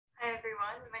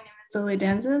everyone. My name is Lily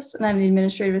Danzis, and I'm the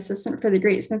Administrative Assistant for the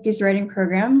Great Smokies Writing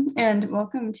Program. And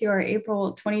welcome to our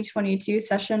April 2022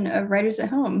 session of Writers at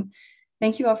Home.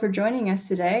 Thank you all for joining us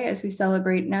today as we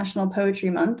celebrate National Poetry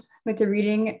Month with a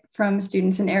reading from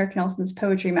students in Eric Nelson's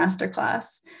Poetry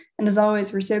Masterclass. And as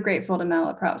always, we're so grateful to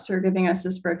Malaprops for giving us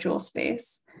this virtual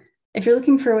space. If you're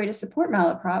looking for a way to support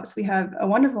Malaprops, we have a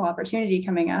wonderful opportunity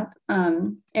coming up.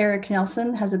 Eric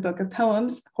Nelson has a book of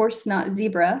poems, Horse Not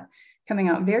Zebra, coming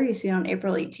out very soon on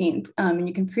April 18th, and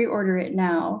you can pre-order it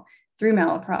now through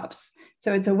Malaprops.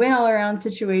 So it's a win all around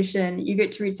situation. You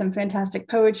get to read some fantastic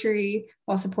poetry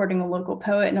while supporting a local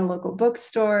poet in a local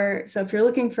bookstore. So if you're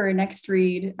looking for a next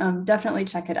read, definitely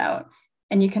check it out.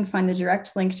 And you can find the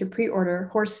direct link to pre-order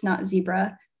Horse Not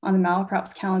Zebra on the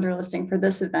Malaprops calendar listing for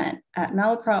this event at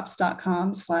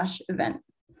malaprops.com/event.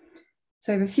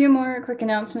 So I have a few more quick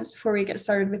announcements before we get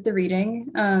started with the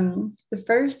reading. The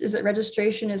first is that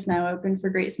registration is now open for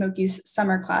Great Smokies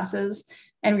summer classes,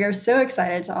 and we are so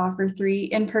excited to offer 3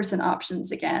 in-person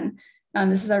options again.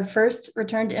 This is our first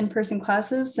return to in-person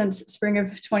classes since spring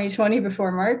of 2020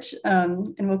 before March,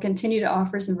 and we'll continue to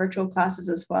offer some virtual classes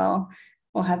as well.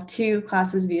 We'll have 2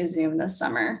 classes via Zoom this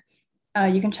summer.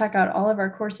 You can check out all of our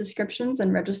course descriptions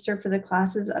and register for the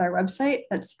classes at our website.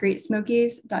 That's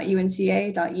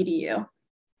greatsmokies.unca.edu.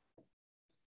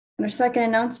 And our second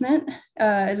announcement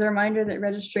is a reminder that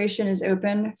registration is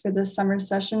open for the summer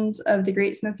sessions of the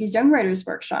Great Smokies Young Writers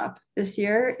Workshop. This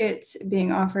year, it's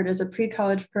being offered as a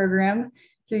pre-college program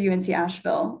through UNC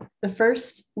Asheville. The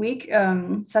first week,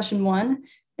 session 1,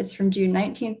 it's from June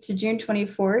 19th to June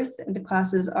 24th. The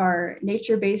classes are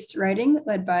Nature-Based Writing,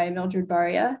 led by Mildred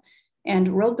Baria,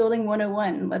 and World Building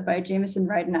 101, led by Jameson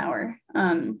Ridenauer.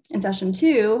 And session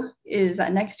 2 is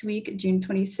next week, June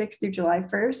 26th through July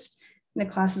 1st. And the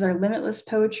classes are Limitless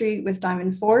Poetry with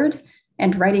Diamond Ford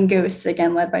and Writing Ghosts,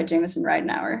 again, led by Jameson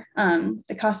Ridenauer.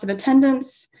 The cost of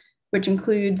attendance, which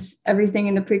includes everything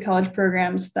in the pre-college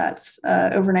programs, that's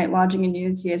overnight lodging in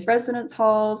UNCA's residence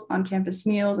halls, on-campus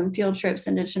meals, and field trips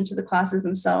in addition to the classes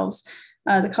themselves.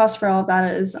 The cost for all of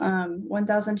that is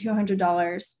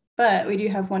 $1,200. But we do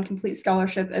have one complete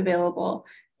scholarship available,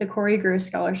 the Corey Gross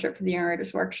Scholarship for the Young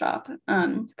Writers Workshop.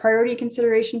 Priority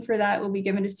consideration for that will be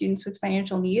given to students with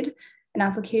financial need, and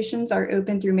applications are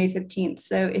open through May 15th.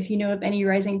 So if you know of any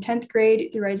rising 10th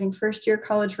grade through rising first year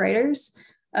college writers,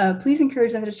 please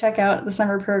encourage them to check out the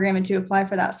summer program and to apply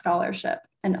for that scholarship.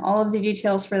 And all of the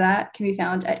details for that can be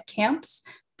found at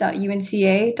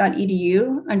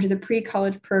camps.unca.edu under the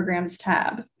pre-college programs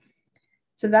tab.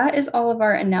 So that is all of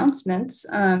our announcements.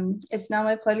 It's now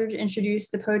my pleasure to introduce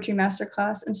the Poetry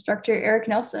Masterclass instructor, Eric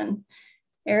Nelson.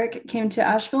 Eric came to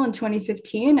Asheville in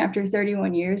 2015 after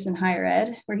 31 years in higher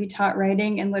ed, where he taught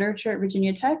writing and literature at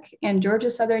Virginia Tech and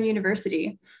Georgia Southern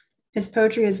University. His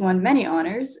poetry has won many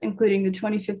honors, including the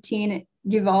 2015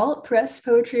 Givalt Press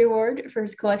Poetry Award for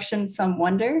his collection Some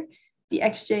Wonder, the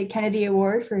X.J. Kennedy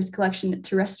Award for his collection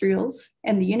Terrestrials,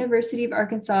 and the University of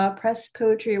Arkansas Press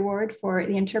Poetry Award for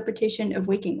the interpretation of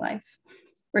waking life.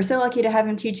 We're so lucky to have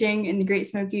him teaching in the Great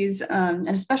Smokies, and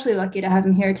especially lucky to have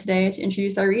him here today to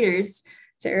introduce our readers.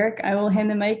 So Eric, I will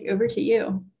hand the mic over to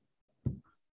you.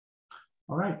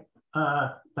 All right.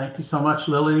 Thank you so much,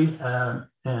 Lily,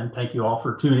 and thank you all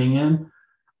for tuning in.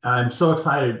 I'm so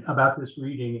excited about this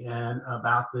reading and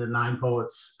about the 9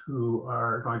 poets who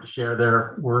are going to share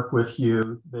their work with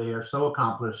you. They are so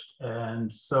accomplished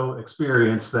and so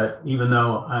experienced that even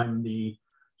though I'm the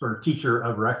sort of teacher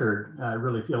of record, I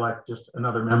really feel like just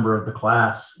another member of the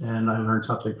class, and I learn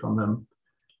something from them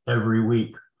every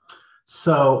week.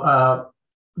 So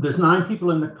there's 9 people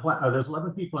in the class, there's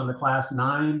 11 people in the class.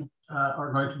 9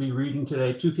 are going to be reading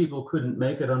today. 2 people couldn't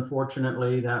make it,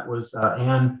 unfortunately. That was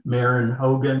Anne Marin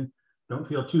Hogan. Don't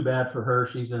feel too bad for her.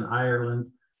 She's in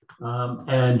Ireland.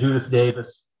 And Judith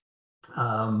Davis.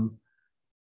 The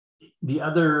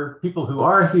other people who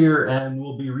are here and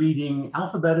will be reading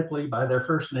alphabetically by their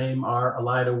first name are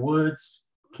Elida Woods,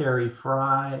 Carrie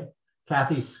Fry,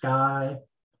 Kathy Skye,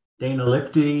 Dana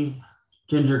Lichty,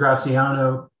 Ginger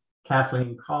Graciano,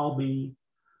 Kathleen Colby,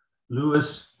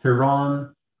 Louis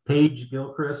Hiron, Paige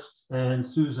Gilchrist, and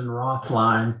Susan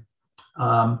Rothline.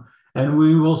 And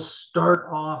we will start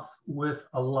off with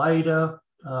Elida.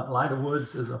 Elida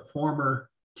Woods is a former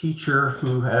teacher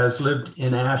who has lived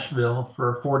in Asheville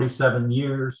for 47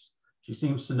 years. She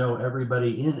seems to know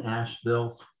everybody in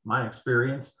Asheville, my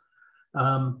experience.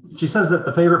 She says that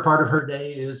the favorite part of her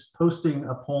day is posting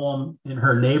a poem in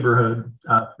her neighborhood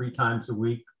 3 times a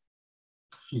week.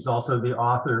 She's also the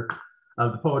author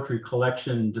of the poetry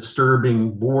collection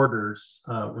Disturbing Borders,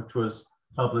 which was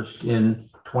published in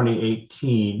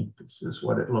 2018. This is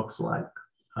what it looks like.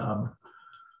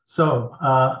 So,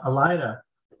 Elida,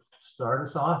 start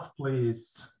us off,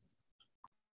 please.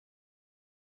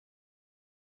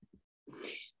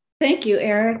 Thank you,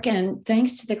 Eric, and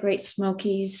thanks to the Great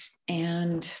Smokies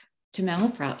and to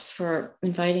Malaprops for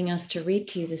inviting us to read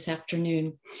to you this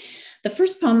afternoon. The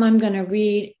first poem I'm going to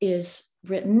read is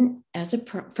written as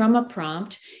from a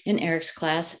prompt in Eric's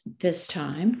class this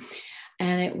time,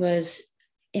 and it was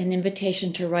an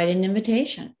invitation to write an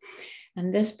invitation.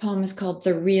 And this poem is called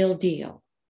The Real Deal.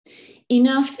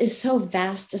 Enough is so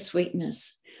vast a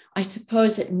sweetness, I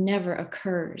suppose it never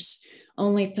occurs,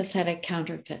 only pathetic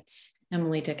counterfeits.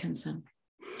 Emily Dickinson.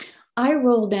 I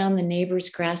roll down the neighbor's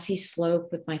grassy slope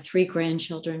with my 3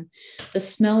 grandchildren, the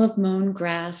smell of mown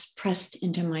grass pressed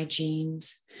into my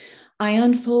jeans. I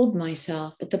unfold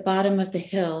myself at the bottom of the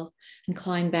hill and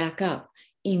climb back up.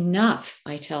 Enough,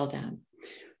 I tell them.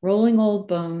 Rolling old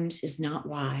bones is not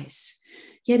wise,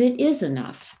 yet it is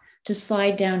enough to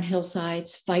slide down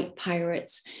hillsides, fight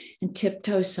pirates, and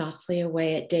tiptoe softly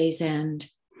away at day's end.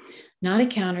 Not a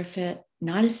counterfeit,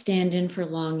 not a stand-in for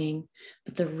longing,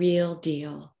 but the real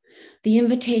deal. The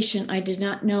invitation I did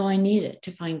not know I needed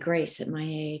to find grace at my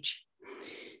age.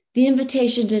 The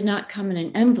invitation did not come in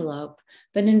an envelope,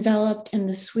 but enveloped in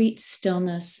the sweet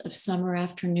stillness of summer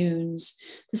afternoons,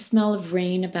 the smell of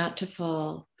rain about to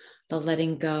fall, the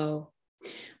letting go.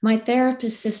 My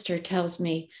therapist sister tells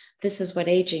me this is what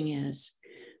aging is,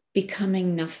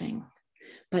 becoming nothing.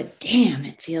 But damn,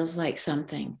 it feels like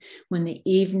something when the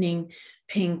evening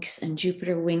pinks and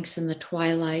Jupiter winks in the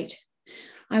twilight.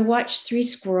 I watch 3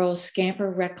 squirrels scamper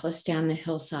reckless down the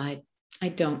hillside. I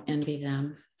don't envy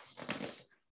them.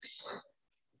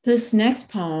 This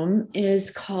next poem is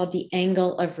called The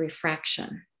Angle of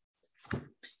Refraction.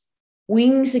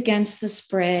 Wings against the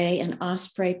spray, an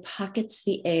osprey pockets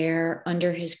the air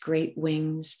under his great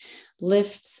wings,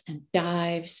 lifts and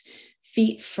dives,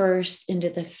 feet first into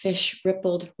the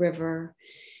fish-rippled river,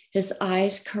 his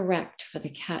eyes correct for the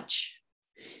catch.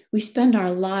 We spend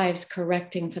our lives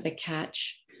correcting for the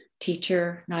catch.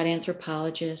 Teacher, not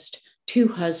anthropologist, 2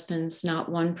 husbands,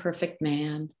 not one perfect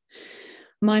man.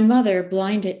 My mother,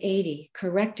 blind at 80,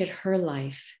 corrected her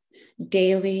life.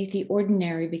 Daily, the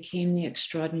ordinary became the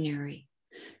extraordinary.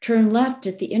 Turn left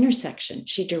at the intersection,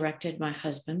 she directed my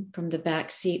husband from the back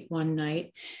seat one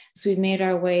night as we made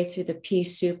our way through the pea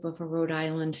soup of a Rhode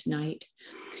Island night.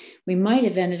 We might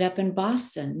have ended up in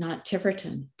Boston, not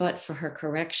Tiverton, but for her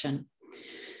correction.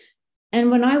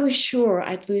 And when I was sure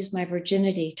I'd lose my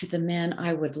virginity to the man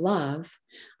I would love,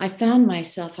 I found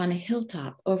myself on a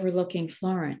hilltop overlooking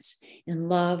Florence, in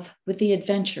love with the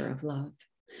adventure of love.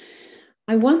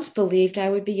 I once believed I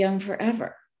would be young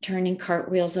forever, turning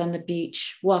cartwheels on the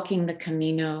beach, walking the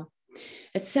Camino.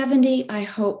 At 70, I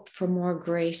hope for more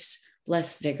grace,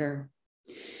 less vigor.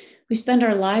 We spend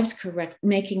our lives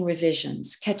making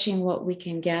revisions, catching what we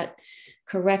can get,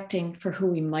 correcting for who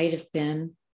we might have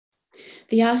been.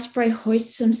 The osprey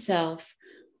hoists himself,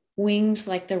 wings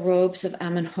like the robes of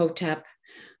Amenhotep,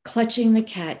 clutching the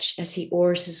catch as he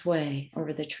oars his way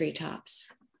over the treetops.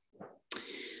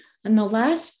 And the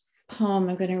last poem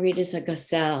I'm going to read is a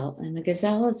ghazal. And the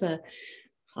ghazal is a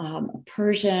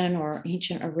Persian or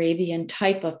ancient Arabian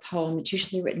type of poem. It's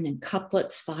usually written in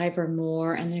couplets, 5 or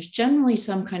more, and there's generally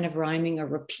some kind of rhyming or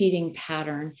repeating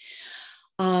pattern.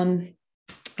 I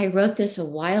wrote this a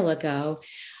while ago.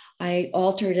 I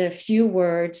altered a few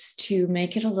words to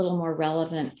make it a little more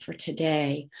relevant for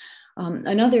today.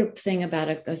 Another thing about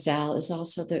a ghazal is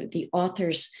also the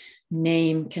author's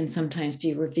name can sometimes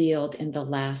be revealed in the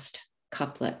last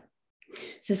couplet.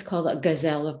 This is called a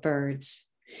gazelle of birds.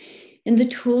 In the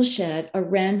tool shed, a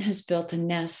wren has built a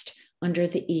nest under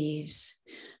the eaves.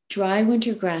 Dry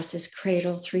winter grasses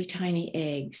cradle 3 tiny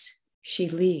eggs. She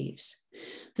leaves.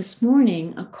 This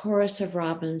morning, a chorus of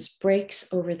robins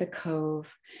breaks over the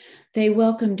cove. They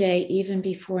welcome day even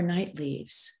before night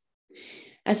leaves.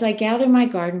 As I gather my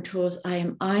garden tools, I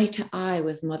am eye to eye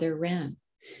with Mother Wren.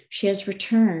 She has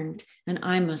returned, and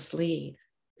I must leave.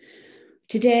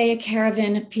 Today, a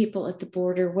caravan of people at the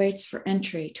border waits for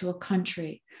entry to a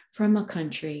country. From a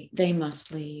country they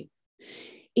must leave.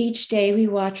 Each day we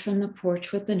watch from the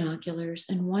porch with binoculars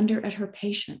and wonder at her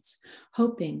patience,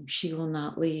 hoping she will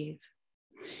not leave.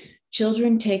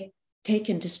 Children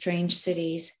taken to strange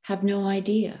cities have no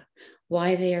idea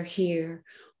why they are here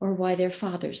or why their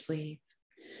fathers leave.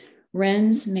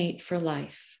 Wrens mate for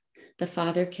life. The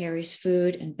father carries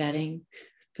food and bedding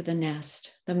for the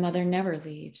nest. The mother never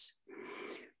leaves.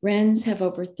 Wrens have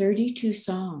over 32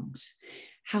 songs.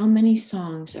 How many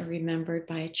songs are remembered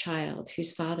by a child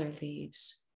whose father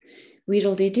leaves?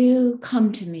 Weedle-dee-doo,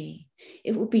 come to me.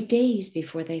 It will be days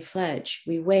before they fledge.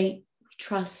 We wait, we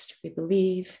trust, we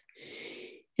believe.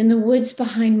 In the woods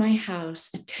behind my house,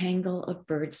 a tangle of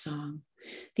birdsong.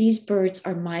 These birds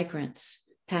are migrants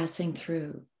passing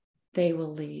through. They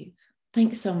will leave.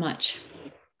 Thanks so much.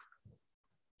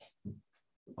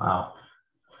 Wow.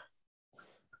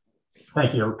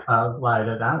 Thank you,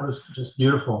 Lyda. That was just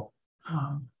beautiful.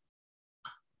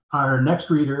 Our next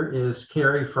reader is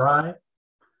Carrie Fry.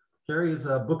 Carrie is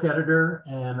a book editor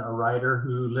and a writer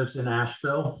who lives in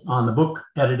Asheville. On the book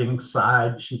editing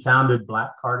side, she founded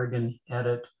Black Cardigan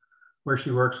Edit, where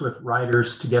she works with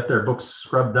writers to get their books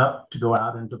scrubbed up to go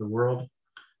out into the world.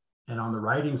 And on the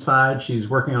writing side, she's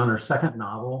working on her second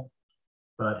novel,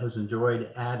 but has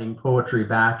enjoyed adding poetry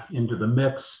back into the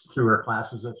mix through her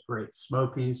classes at Great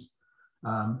Smokies.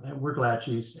 And we're glad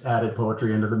she's added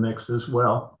poetry into the mix as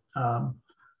well.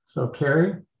 So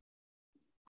Carrie.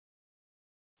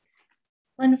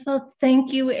 Wonderful.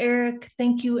 Thank you, Eric.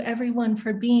 Thank you, everyone,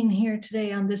 for being here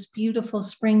today on this beautiful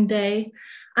spring day.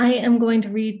 I am going to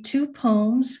read two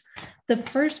poems. The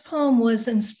first poem was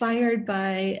inspired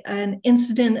by an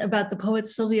incident about the poet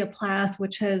Sylvia Plath,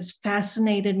 which has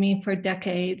fascinated me for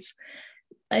decades.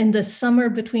 In the summer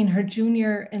between her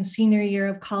junior and senior year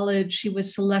of college, she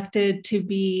was selected to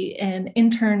be an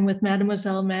intern with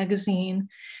Mademoiselle magazine.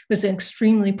 It was an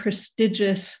extremely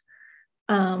prestigious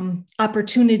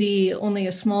opportunity. Only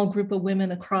a small group of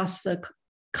women across the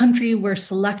country were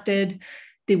selected.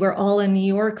 They were all in New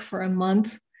York for a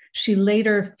month. She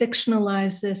later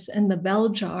fictionalized this in The Bell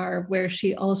Jar, where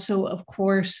she also, of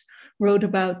course, wrote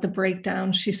about the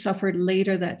breakdown she suffered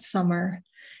later that summer.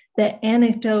 The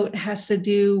anecdote has to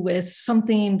do with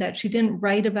something that she didn't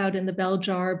write about in The Bell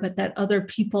Jar, but that other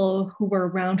people who were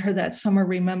around her that summer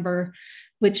remember,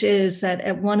 which is that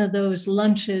at one of those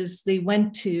lunches they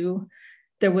went to,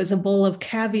 there was a bowl of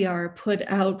caviar put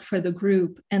out for the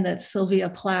group, and that Sylvia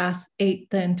Plath ate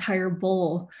the entire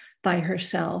bowl by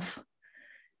herself.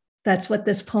 That's what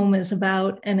this poem is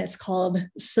about, and it's called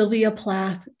Sylvia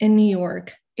Plath in New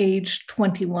York, age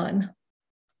 21.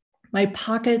 My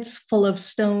pockets full of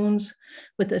stones,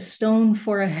 with a stone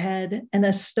for a head and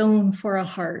a stone for a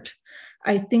heart.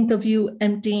 I think of you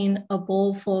emptying a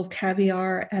bowl full of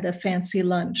caviar at a fancy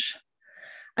lunch.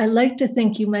 I like to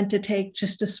think you meant to take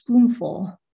just a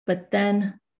spoonful, but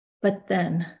then,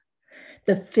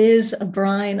 the fizz of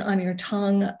brine on your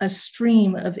tongue, a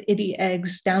stream of itty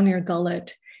eggs down your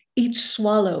gullet, each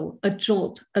swallow a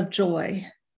jolt of joy.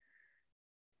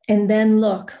 And then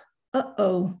look,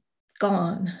 uh-oh,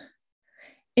 gone.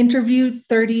 Interviewed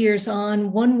 30 years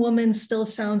on, one woman still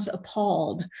sounds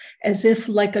appalled, as if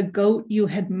like a goat you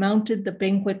had mounted the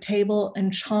banquet table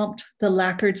and chomped the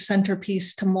lacquered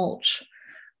centerpiece to mulch.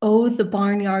 Oh, the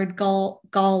barnyard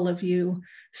gall of you,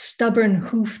 stubborn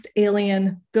hoofed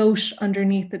alien, gauche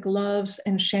underneath the gloves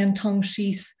and shantung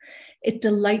sheath. It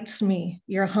delights me,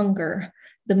 your hunger,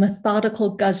 the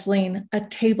methodical guzzling, a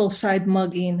tableside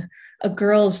mugging, a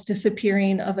girl's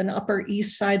disappearing of an Upper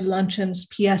East Side luncheon's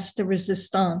pièce de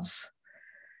résistance.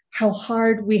 How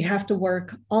hard we have to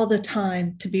work all the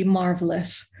time to be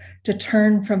marvelous, to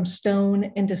turn from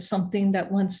stone into something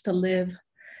that wants to live.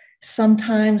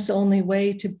 Sometimes the only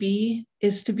way to be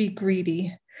is to be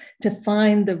greedy, to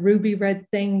find the ruby red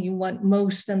thing you want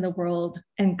most in the world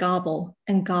and gobble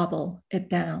it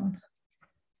down.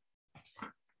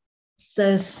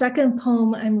 The second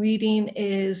poem I'm reading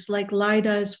is, like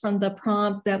Lyda's, from the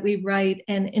prompt that we write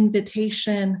an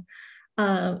invitation,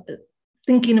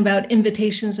 thinking about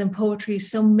invitations in poetry.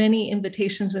 So many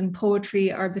invitations in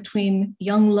poetry are between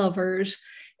young lovers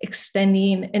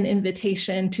extending an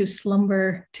invitation to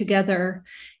slumber together.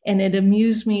 And it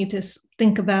amused me to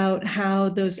think about how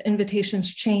those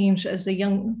invitations change as the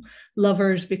young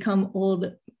lovers become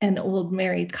an old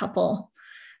married couple.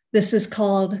 This is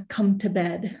called Come to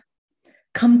Bed.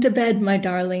 Come to bed, my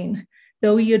darling,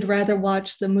 though you'd rather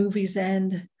watch the movie's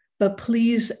end, but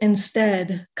please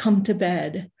instead come to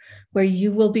bed, where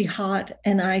you will be hot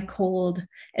and I cold,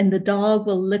 and the dog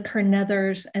will lick her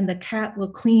nethers and the cat will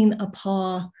clean a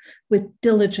paw with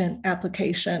diligent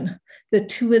application, the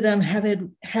two of them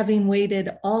having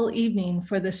waited all evening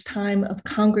for this time of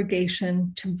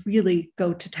congregation to really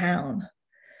go to town.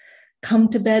 Come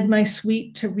to bed, my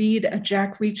sweet, to read a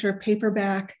Jack Reacher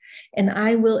paperback, and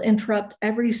I will interrupt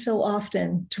every so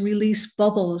often to release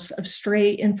bubbles of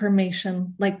stray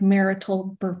information like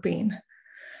marital burping.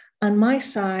 On my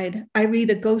side, I read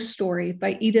a ghost story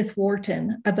by Edith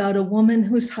Wharton about a woman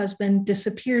whose husband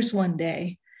disappears one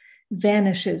day,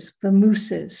 vanishes,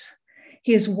 vamooses.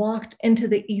 He has walked into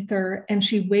the ether and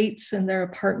she waits in their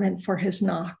apartment for his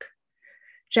knock.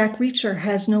 Jack Reacher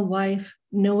has no wife,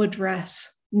 no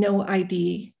address, no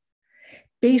ID.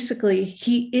 Basically,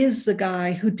 he is the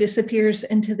guy who disappears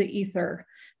into the ether,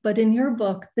 But in your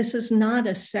book, this is not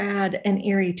a sad and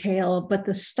eerie tale, but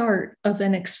the start of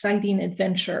an exciting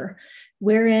adventure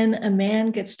wherein a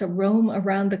man gets to roam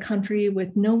around the country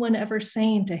with no one ever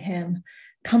saying to him,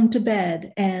 "Come to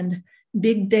bed," and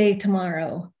 "Big day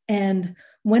tomorrow," and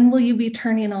 "When will you be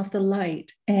turning off the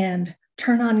light?" and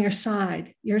 "Turn on your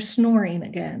side, you're snoring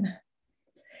again."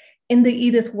 In the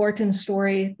Edith Wharton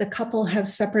story, the couple have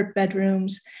separate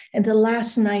bedrooms, and the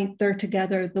last night they're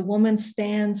together, the woman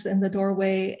stands in the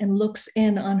doorway and looks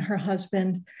in on her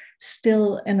husband,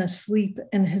 still and asleep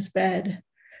in his bed.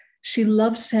 She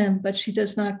loves him, but she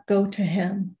does not go to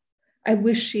him. I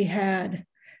wish she had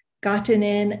gotten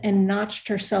in and notched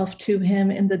herself to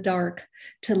him in the dark,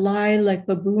 to lie like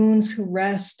baboons who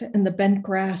rest in the bent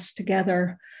grass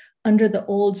together under the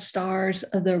old stars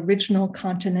of the original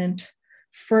continent,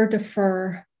 fur to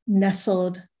fur,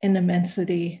 nestled in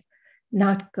immensity,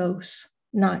 not ghosts,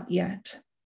 not yet.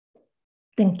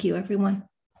 Thank you, everyone.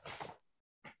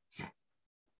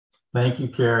 Thank you,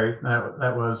 Carrie.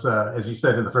 That was, as you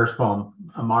said in the first poem,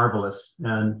 marvelous,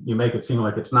 and you make it seem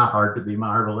like it's not hard to be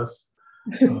marvelous.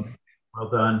 Well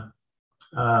done.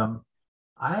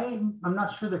 I'm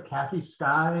not sure that Kathy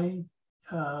Sky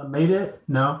made it.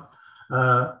 No.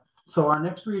 So our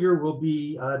next reader will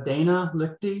be Dana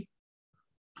Lichty.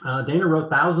 Dana wrote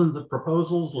thousands of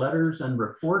proposals, letters, and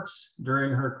reports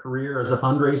during her career as a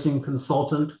fundraising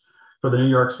consultant for the New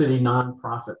York City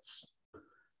nonprofits.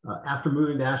 After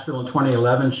moving to Asheville in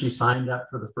 2011, she signed up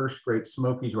for the first Great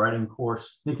Smokies Writing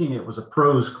course, thinking it was a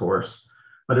prose course,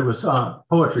 but it was a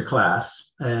poetry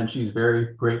class, and she's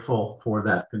very grateful for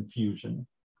that confusion.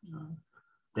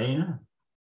 Dana?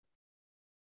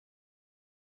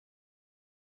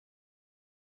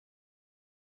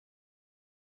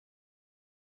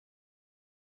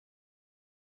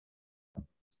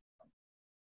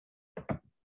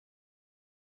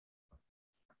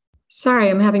 Sorry,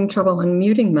 I'm having trouble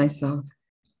unmuting myself.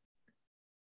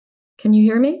 Can you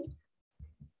hear me?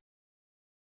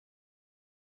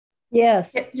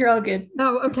 Yes. Yeah, you're all good.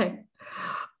 Oh, okay.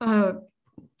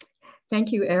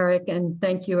 Thank you, Eric, and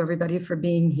thank you, everybody, for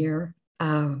being here.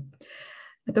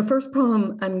 The first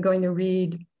poem I'm going to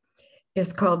read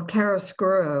is called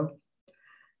Chiaroscuro.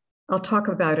 I'll talk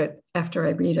about it after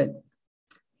I read it.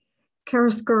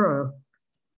 Chiaroscuro.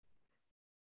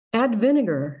 Add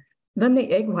vinegar, then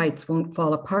the egg whites won't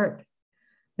fall apart,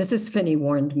 Mrs. Finney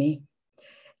warned me.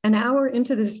 An hour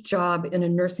into this job in a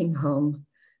nursing home,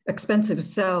 expensive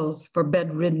cells for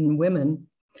bedridden women,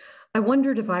 I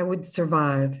wondered if I would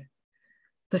survive.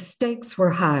 The stakes were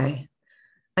high.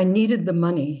 I needed the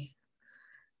money.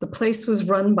 The place was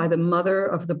run by the mother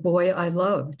of the boy I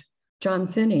loved, John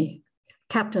Finney,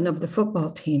 captain of the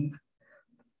football team.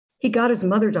 He got his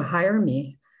mother to hire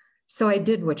me, so I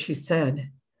did what she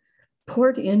said.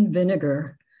 Poured in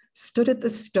vinegar, stood at the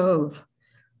stove,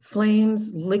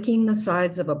 flames licking the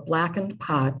sides of a blackened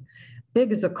pot,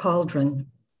 big as a cauldron,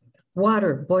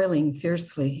 water boiling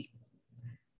fiercely.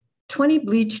 20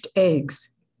 bleached eggs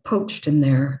poached in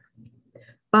there,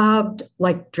 bobbed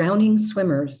like drowning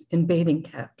swimmers in bathing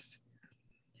caps.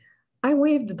 I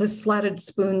waved the slatted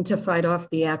spoon to fight off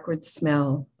the acrid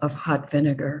smell of hot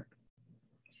vinegar.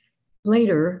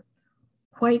 Later,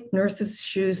 white nurses'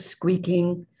 shoes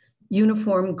squeaking,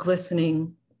 uniform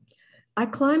glistening, I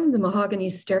climbed the mahogany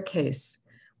staircase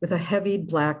with a heavy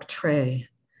black tray,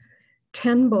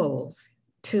 10 bowls,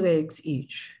 2 eggs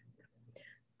each.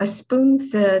 I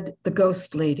spoon-fed the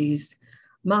ghost ladies,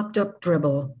 mopped up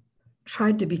dribble,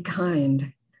 tried to be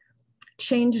kind,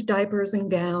 changed diapers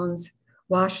and gowns,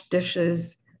 washed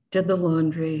dishes, did the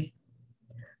laundry.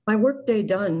 My workday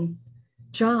done,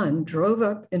 John drove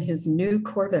up in his new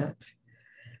Corvette,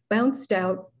 bounced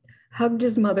out, hugged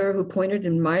his mother who pointed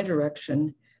in my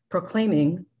direction,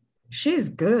 proclaiming, "She's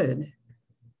good."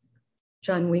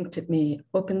 John winked at me,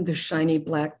 opened the shiny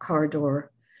black car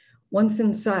door. Once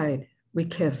inside, we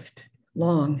kissed,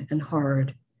 long and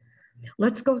hard.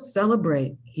 "Let's go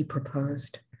celebrate," he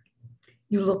proposed.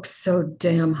 "You look so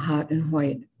damn hot and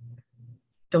white."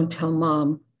 "Don't tell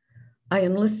Mom. I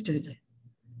enlisted.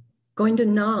 Going to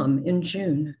Nam in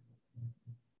June."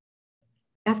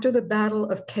 After the Battle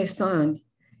of Khe Sanh,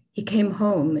 he came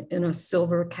home in a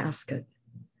silver casket.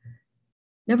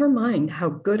 Never mind how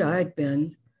good I'd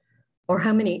been or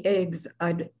how many eggs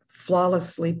I'd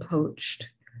flawlessly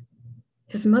poached.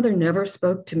 His mother never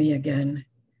spoke to me again.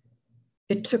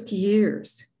 It took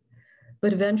years,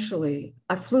 but eventually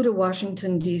I flew to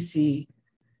Washington, D.C.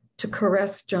 to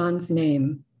caress John's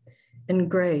name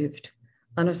engraved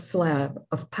on a slab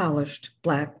of polished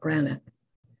black granite.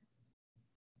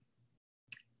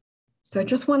 So I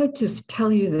just wanted to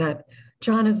tell you that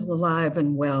John is alive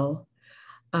and well.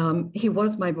 He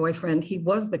was my boyfriend. He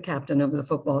was the captain of the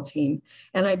football team.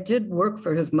 And I did work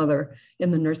for his mother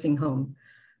in the nursing home,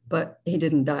 but he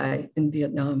didn't die in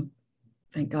Vietnam,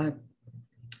 thank God.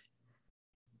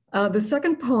 The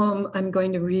second poem I'm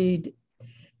going to read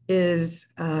is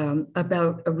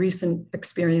about a recent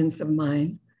experience of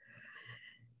mine.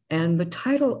 And the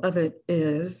title of it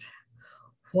is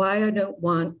Why I Don't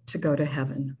Want to Go to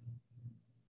Heaven.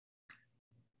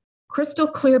 Crystal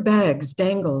clear bags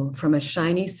dangle from a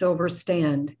shiny silver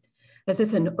stand as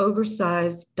if an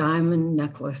oversized diamond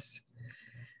necklace.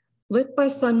 Lit by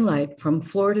sunlight from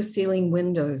floor to ceiling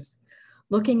windows,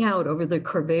 looking out over the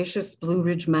curvaceous Blue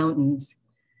Ridge Mountains.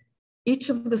 Each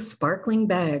of the sparkling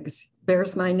bags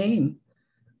bears my name,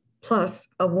 plus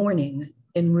a warning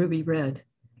in ruby red.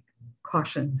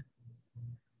 Caution.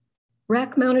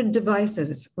 Rack-mounted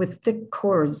devices with thick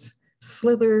cords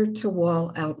slither to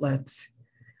wall outlets,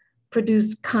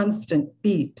 produce constant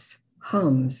beeps,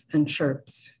 hums, and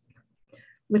chirps.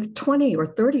 With 20 or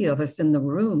 30 of us in the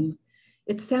room,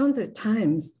 it sounds at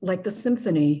times like the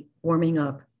symphony warming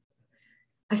up.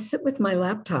 I sit with my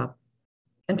laptop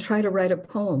and try to write a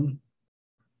poem.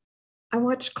 I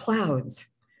watch clouds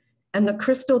and the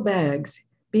crystal bags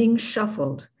being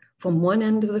shuffled from one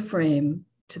end of the frame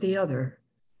to the other.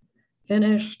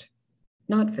 Finished,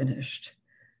 not finished.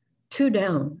 2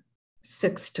 down,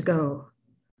 6 to go.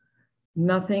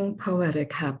 Nothing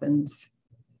poetic happens.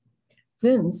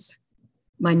 Vince,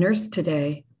 my nurse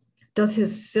today, does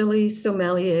his silly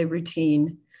sommelier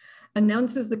routine,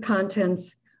 announces the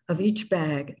contents of each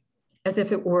bag as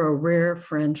if it were a rare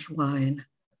French wine.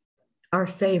 Our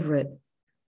favorite,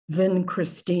 Vin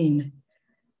Christine,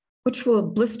 which will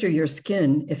blister your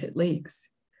skin if it leaks.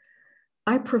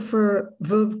 I prefer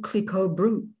Veuve Clicquot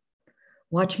Brut,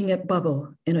 watching it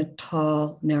bubble in a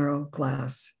tall, narrow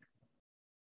glass.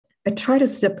 I try to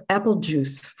sip apple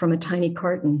juice from a tiny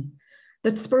carton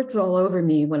that spurts all over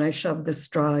me when I shove the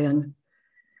straw in.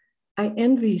 I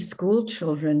envy school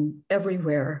children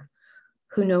everywhere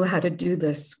who know how to do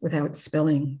this without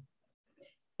spilling.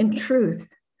 In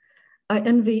truth, I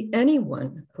envy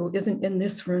anyone who isn't in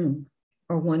this room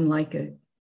or one like it.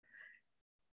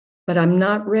 But I'm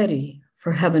not ready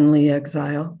for heavenly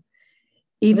exile,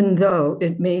 even though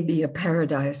it may be a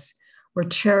paradise where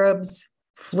cherubs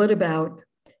flit about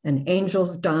and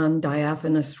angels don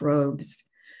diaphanous robes,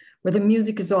 where the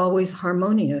music is always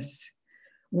harmonious,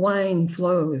 wine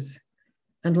flows,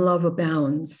 and love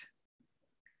abounds.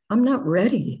 I'm not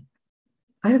ready.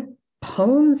 I have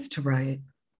poems to write.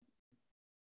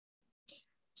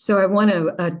 So I want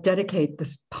to dedicate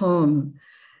this poem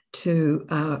to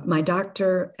my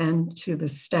doctor and to the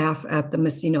staff at the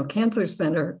Messino Cancer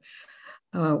Center,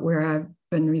 where I've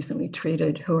been recently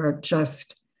treated, who are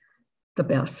just the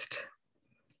best.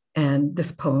 And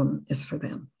this poem is for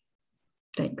them.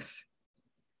 Thanks.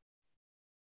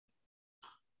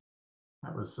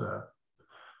 That was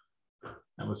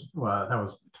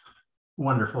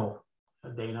wonderful,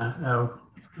 Dana.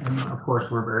 And of course,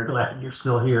 we're very glad you're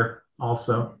still here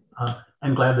also,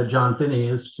 and glad that John Finney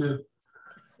is too.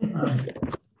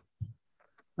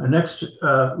 Our next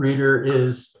reader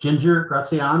is Ginger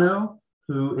Graziano,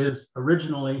 who is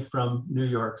originally from New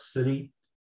York City.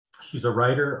 She's a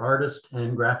writer, artist,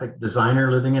 and graphic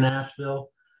designer living in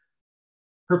Asheville.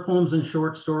 Her poems and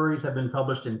short stories have been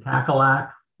published in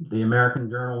Cackalack, the American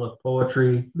Journal of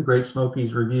Poetry, the Great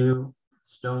Smokies Review,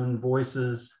 Stone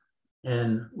Voices,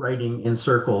 and Writing in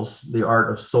Circles, The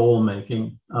Art of Soul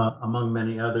Making, among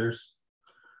many others.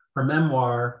 Her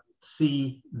memoir,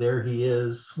 See, There He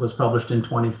Is, was published in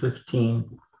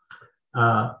 2015.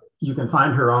 You can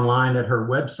find her online at her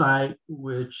website,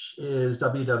 which is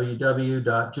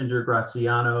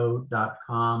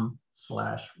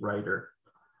www.gingergraziano.com/writer.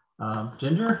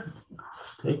 Ginger,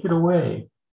 take it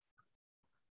away.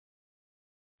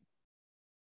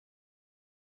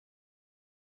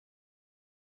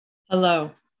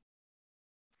 Hello.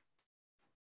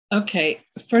 Okay,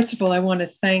 first of all, I want to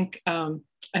thank,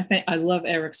 I love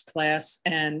Eric's class,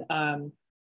 and I'm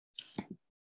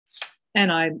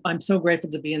so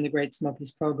grateful to be in the Great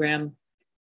Smokies program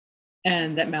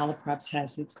and that Malaprops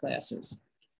has these classes.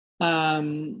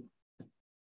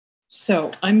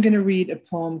 So I'm going to read a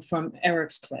poem from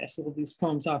Eric's class. All these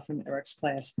poems are from Eric's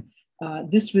class.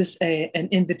 This was an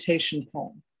invitation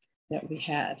poem that we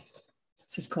had.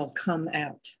 This is called Come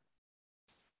Out.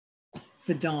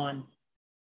 For Dawn.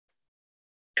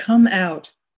 Come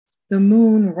out. The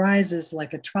moon rises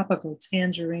like a tropical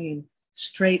tangerine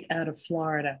straight out of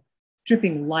Florida,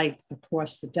 dripping light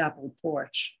across the dappled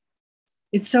porch.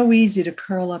 It's so easy to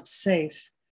curl up safe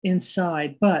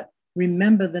inside, but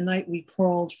remember the night we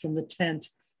crawled from the tent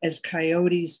as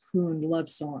coyotes crooned love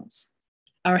songs.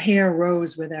 Our hair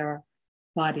rose with our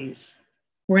bodies.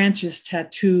 Branches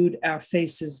tattooed our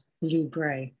faces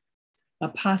blue-gray. A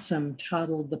possum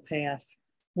toddled the path,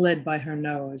 led by her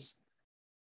nose.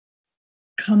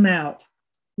 Come out,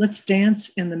 let's dance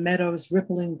in the meadow's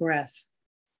rippling breath.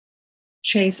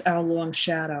 Chase our long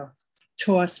shadow,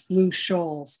 toss blue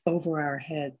shawls over our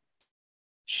head.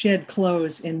 Shed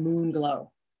clothes in moon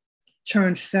glow,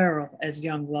 turn feral as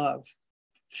young love,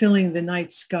 filling the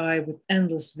night sky with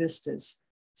endless vistas,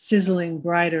 sizzling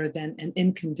brighter than an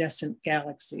incandescent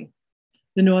galaxy.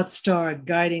 The North Star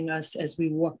guiding us as we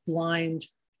walk blind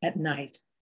at night,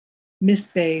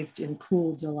 mist-bathed in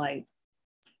cool delight,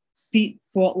 feet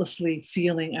faultlessly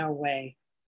feeling our way.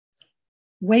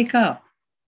 Wake up,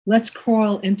 let's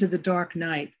crawl into the dark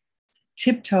night,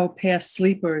 tiptoe past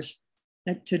sleepers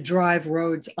to drive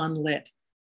roads unlit,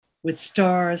 with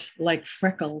stars like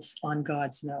freckles on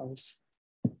God's nose.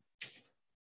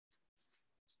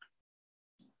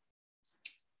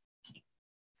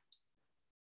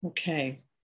 Okay.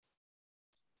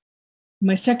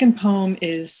 My second poem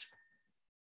is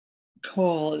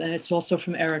called, and it's also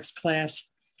from Eric's class,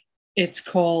 it's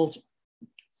called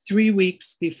 3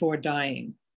 Weeks Before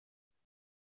Dying.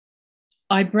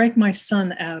 I break my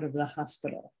son out of the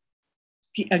hospital,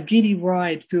 a giddy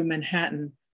ride through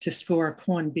Manhattan to score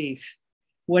corned beef,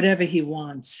 whatever he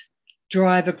wants,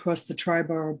 drive across the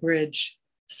Triborough Bridge,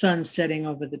 sun setting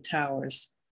over the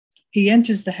towers. He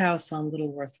enters the house on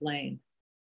Littleworth Lane.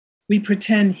 We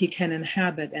pretend he can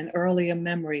inhabit an earlier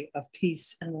memory of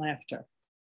peace and laughter.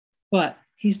 But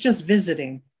he's just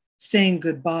visiting, saying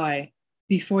goodbye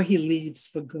before he leaves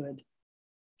for good.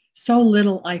 So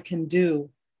little I can do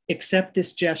except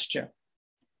this gesture,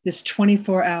 this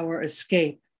 24-hour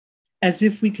escape, as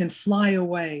if we can fly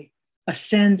away,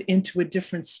 ascend into a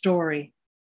different story.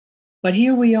 But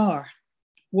here we are,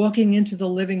 walking into the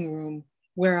living room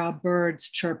where our birds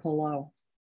chirp hello.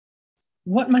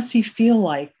 What must he feel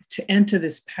like to enter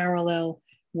this parallel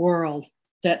world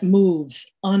that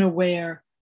moves unaware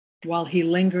while he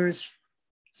lingers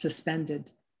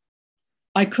suspended?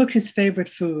 I cook his favorite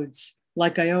foods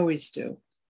like I always do,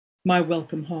 my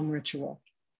welcome home ritual.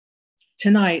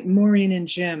 Tonight, Maureen and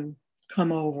Jim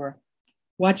come over,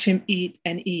 watch him eat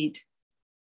and eat,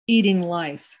 eating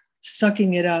life,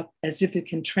 sucking it up as if it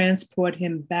can transport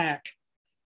him back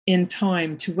in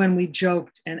time to when we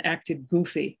joked and acted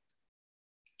goofy.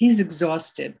 He's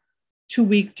exhausted, too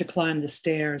weak to climb the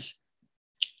stairs,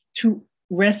 to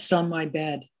rest on my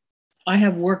bed. I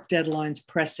have work deadlines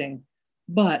pressing,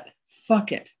 but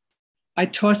fuck it. I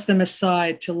toss them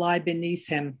aside to lie beneath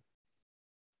him,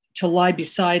 to lie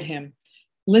beside him,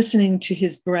 listening to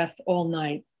his breath all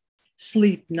night.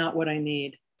 Sleep, not what I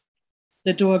need.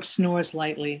 The dog snores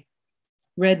lightly.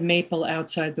 Red maple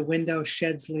outside the window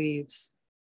sheds leaves,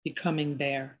 becoming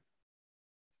bare.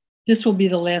 This will be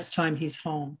the last time he's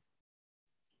home.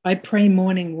 I pray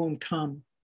morning won't come,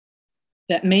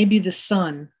 that maybe the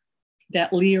sun,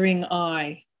 that leering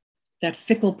eye, that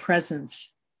fickle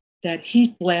presence, that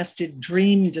heat-blasted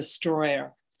dream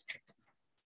destroyer,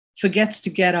 forgets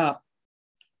to get up,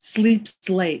 sleeps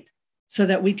late, so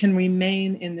that we can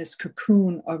remain in this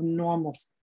cocoon of normalcy.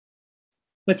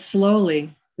 But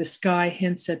slowly, the sky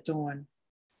hints at dawn,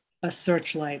 a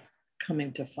searchlight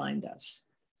coming to find us.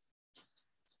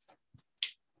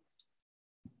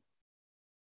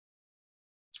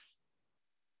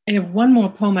 I have one more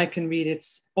poem I can read.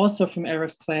 It's also from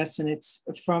Eric's class, and it's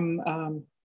from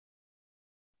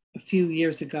a few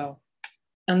years ago.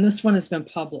 And this one has been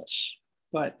published,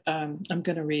 but I'm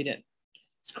going to read it.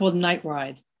 It's called Night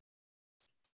Ride.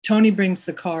 Tony brings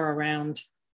the car around.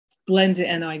 Glenda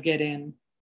and I get in.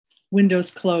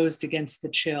 Windows closed against the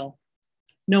chill.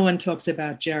 No one talks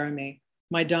about Jeremy,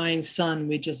 my dying son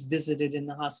we just visited in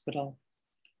the hospital.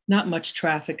 Not much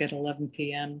traffic at 11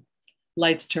 p.m.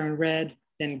 Lights turn red,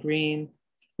 then green.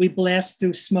 We blast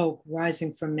through smoke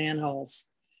rising from manholes.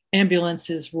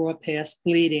 Ambulances roar past,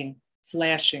 bleeding,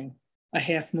 flashing. A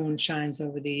half moon shines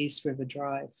over the East River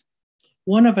Drive.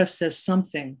 One of us says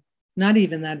something, not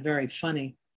even that very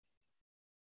funny.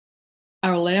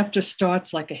 Our laughter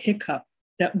starts like a hiccup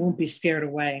that won't be scared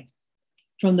away.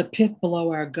 From the pit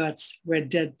below our guts, where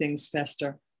dead things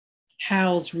fester,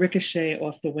 howls ricochet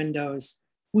off the windows.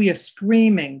 We are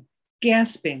screaming,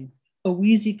 gasping, a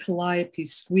wheezy calliope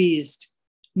squeezed,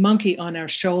 monkey on our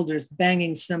shoulders,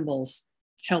 banging cymbals,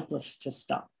 helpless to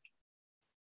stop.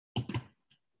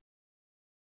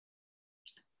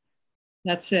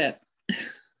 That's it.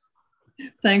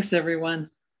 Thanks, everyone.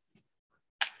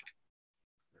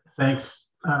 Thanks,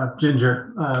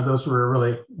 Ginger. Those were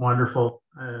really wonderful.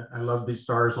 I love these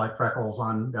stars like freckles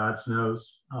on God's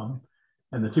nose.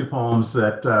 And the two poems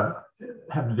that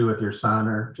have to do with your son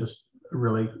are just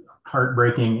really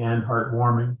heartbreaking and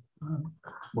heartwarming.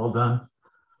 Well done.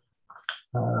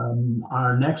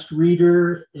 Our next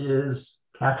reader is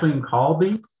Kathleen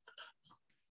Colby.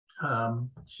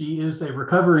 She is a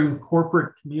recovering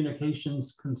corporate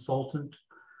communications consultant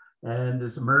and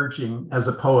is emerging as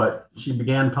a poet. She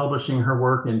began publishing her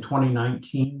work in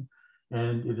 2019,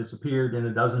 and it has appeared in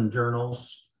a dozen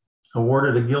journals.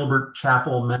 Awarded a Gilbert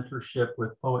Chapel mentorship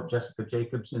with poet Jessica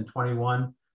Jacobs in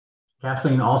 21.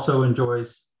 Kathleen also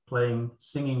enjoys playing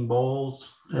singing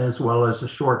bowls, as well as a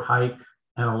short hike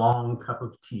and a long cup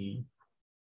of tea.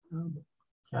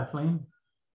 Kathleen?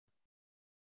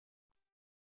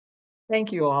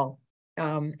 Thank you all.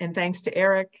 And thanks to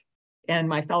Eric and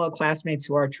my fellow classmates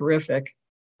who are terrific,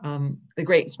 the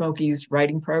Great Smokies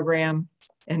Writing Program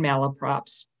and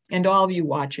Malaprops, and all of you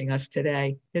watching us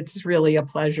today. It's really a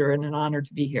pleasure and an honor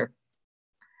to be here.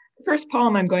 The first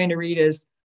poem I'm going to read is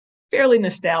fairly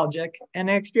nostalgic and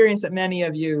an experience that many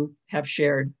of you have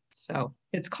shared. So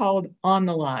it's called On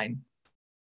the Line.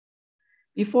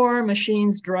 Before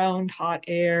machines droned hot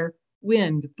air,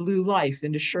 wind blew life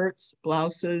into shirts,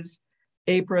 blouses,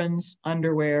 aprons,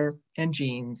 underwear, and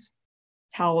jeans,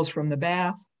 towels from the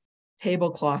bath,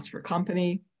 tablecloths for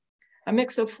company, a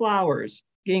mix of flowers,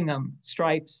 gingham,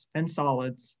 stripes, and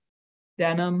solids,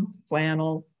 denim,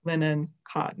 flannel, linen,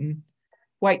 cotton,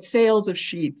 white sails of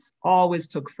sheets always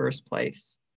took first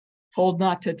place. Told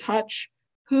not to touch,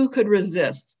 who could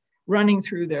resist running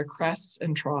through their crests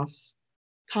and troughs?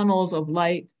 Tunnels of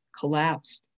light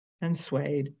collapsed and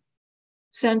swayed.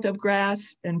 Scent of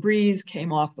grass and breeze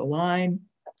came off the line.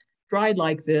 Dried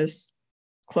like this,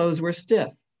 clothes were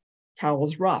stiff,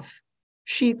 towels rough,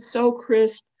 sheets so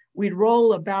crisp we'd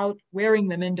roll about wearing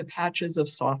them into patches of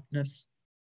softness.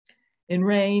 In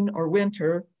rain or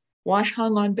winter, wash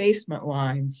hung on basement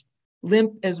lines,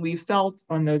 limp as we felt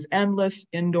on those endless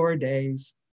indoor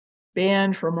days.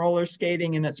 Banned from roller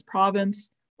skating in its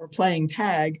province or playing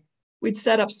tag, we'd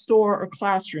set up store or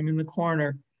classroom in the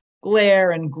corner,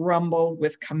 glare and grumble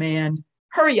with command,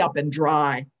 hurry up and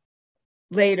dry.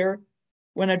 Later,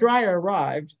 when a dryer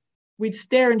arrived, we'd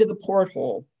stare into the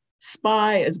porthole,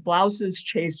 spy as blouses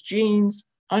chased jeans,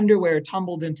 underwear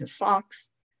tumbled into socks.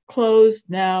 Clothes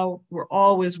now were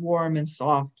always warm and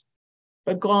soft,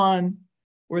 but gone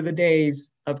were the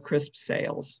days of crisp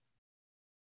sails.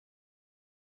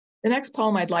 The next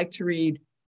poem I'd like to read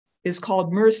is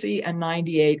called Mercy and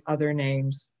 98 Other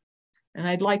Names. And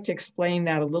I'd like to explain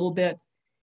that a little bit.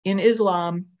 In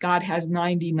Islam, God has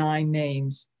 99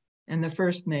 names, and the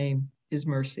first name is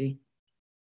Mercy.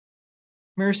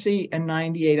 Mercy and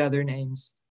 98 other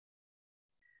names.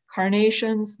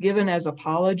 Carnations given as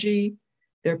apology,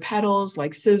 their petals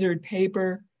like scissored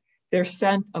paper, their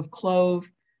scent of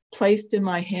clove placed in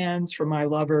my hands for my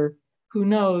lover, who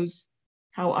knows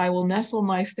how I will nestle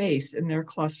my face in their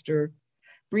cluster,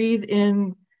 breathe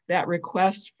in that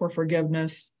request for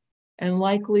forgiveness, and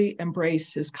likely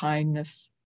embrace his kindness,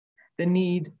 the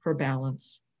need for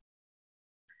balance.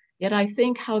 Yet I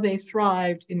think how they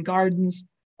thrived in gardens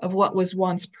of what was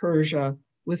once Persia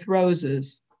with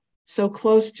roses, so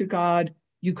close to God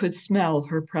you could smell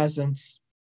her presence.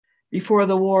 Before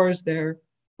the wars there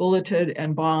bulleted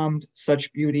and bombed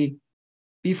such beauty,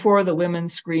 before the women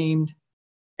screamed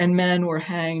and men were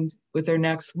hanged with their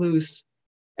necks loose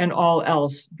and all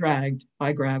else dragged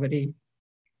by gravity.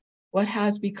 What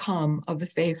has become of the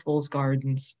faithful's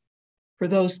gardens? For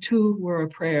those too were a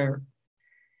prayer,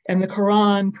 and the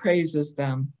Quran praises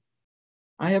them.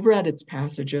 I have read its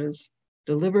passages,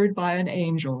 delivered by an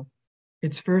angel,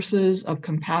 its verses of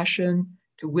compassion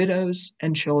to widows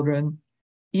and children,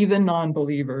 even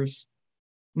non-believers.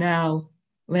 Now,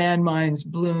 landmines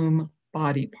bloom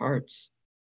body parts.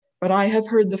 But I have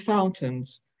heard the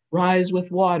fountains rise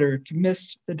with water to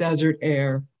mist the desert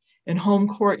air in home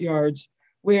courtyards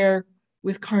where,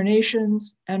 with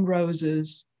carnations and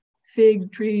roses,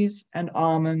 fig trees and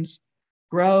almonds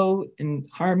grow in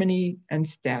harmony and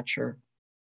stature.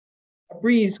 A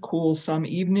breeze cools some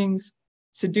evenings,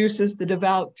 seduces the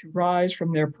devout to rise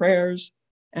from their prayers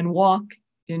and walk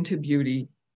into beauty,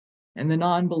 and the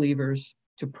non-believers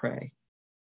to pray,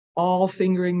 all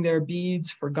fingering their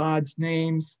beads for God's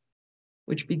names,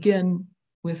 which begin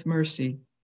with mercy.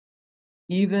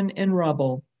 Even in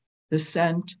rubble, the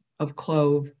scent of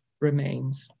clove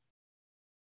remains.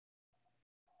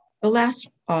 The last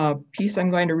piece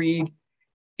I'm going to read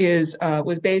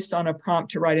was based on a prompt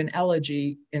to write an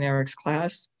elegy in Eric's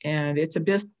class, and it's a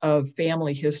bit of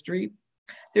family history.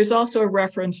 There's also a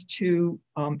reference to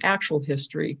actual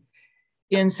history.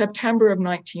 In September of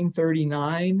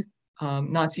 1939,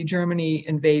 Nazi Germany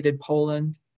invaded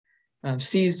Poland,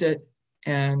 seized it,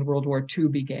 and World War II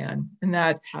began. And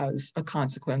that has a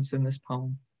consequence in this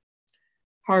poem.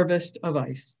 Harvest of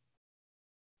Ice.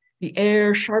 The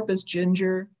air sharp as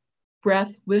ginger,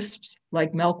 breath wisps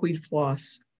like milkweed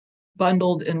floss,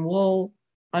 bundled in wool,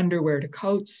 underwear to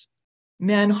coats,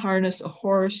 men harness a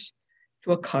horse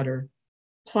to a cutter,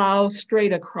 plow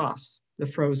straight across the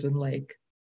frozen lake.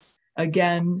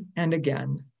 Again and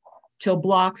again, till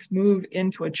blocks move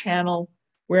into a channel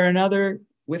where another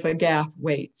with a gaff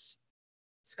waits,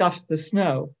 scuffs the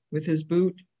snow with his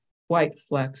boot, white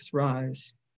flecks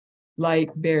rise, light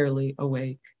barely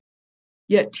awake.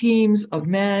 Yet teams of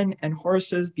men and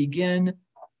horses begin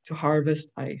to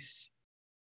harvest ice.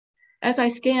 As I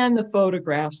scan the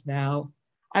photographs now,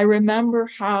 I remember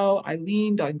how I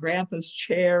leaned on Grandpa's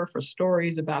chair for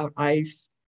stories about ice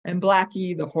and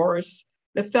Blackie, the horse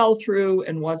that fell through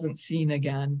and wasn't seen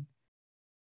again.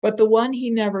 But the one he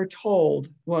never told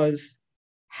was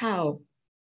how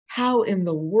in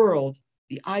the world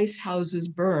the ice houses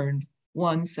burned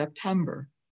one September.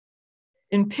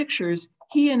 In pictures,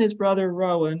 he and his brother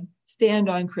Rowan stand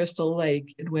on Crystal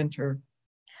Lake in winter.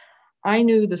 I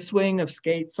knew the swing of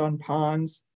skates on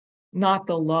ponds, not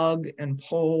the lug and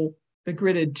pole, the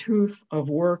gritted tooth of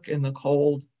work in the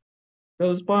cold.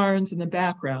 Those barns in the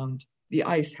background, the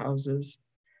ice houses,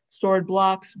 stored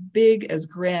blocks big as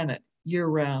granite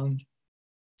year-round.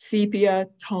 Sepia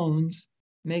tones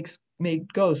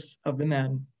made ghosts of the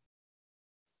men.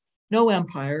 No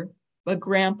empire, but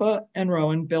Grandpa and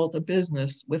Rowan built a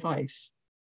business with ice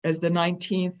as the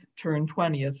 19th turned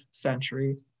 20th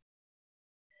century.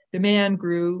 Demand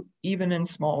grew even in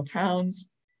small towns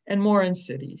and more in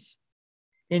cities.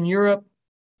 In Europe,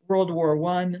 World War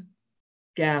I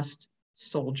gassed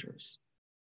soldiers.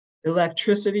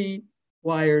 Electricity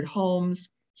wired homes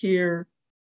here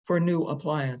for new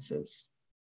appliances.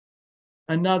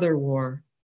 Another war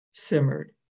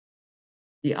simmered.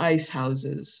 The ice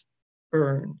houses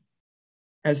burned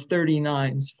as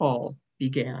 39's fall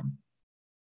began.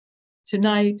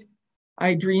 Tonight,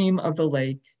 I dream of the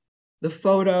lake, the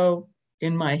photo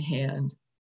in my hand.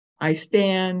 I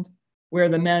stand where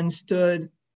the men stood,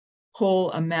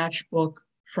 pull a matchbook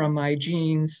from my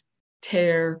jeans,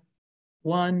 tear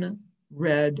one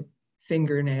red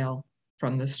fingernail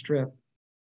from the strip,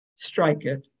 strike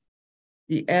it.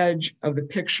 The edge of the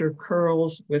picture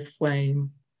curls with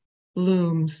flame,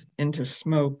 blooms into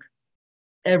smoke.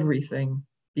 Everything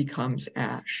becomes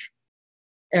ash.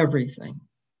 Everything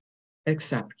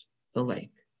except the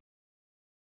lake.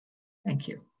 Thank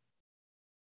you.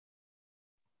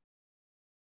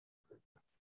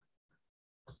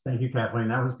 Thank you, Kathleen.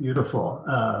 That was beautiful.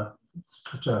 It's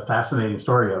such a fascinating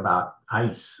story about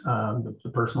ice,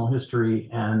 the personal history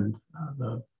and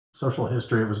the social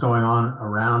history that was going on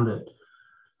around it.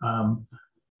 I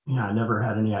never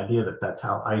had any idea that that's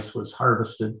how ice was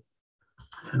harvested.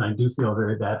 And I do feel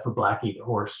very bad for Blackie, the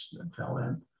horse that fell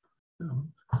in.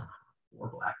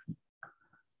 Poor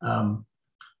Blackie.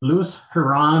 Louis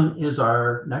Huron is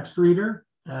our next reader.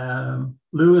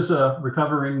 Lou is a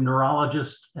recovering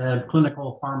neurologist and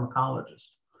clinical pharmacologist.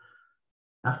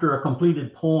 After a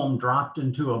completed poem dropped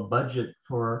into a budget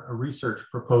for a research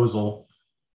proposal,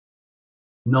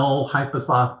 null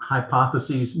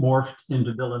hypotheses morphed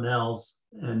into villanelles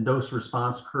and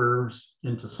dose-response curves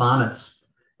into sonnets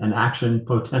and action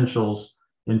potentials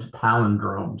into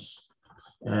palindromes.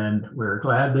 And we're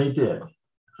glad they did.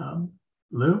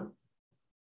 Lou?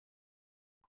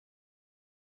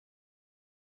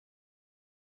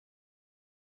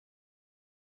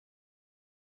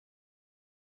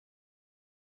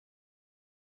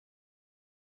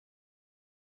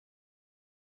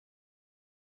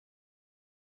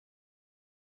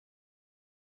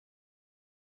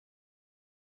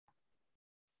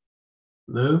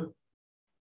 Lou?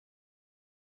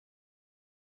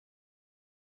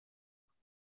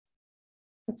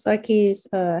 Looks like he's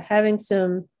having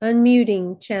some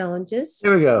unmuting challenges.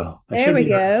 There we go. There we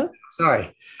go.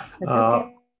 Sorry.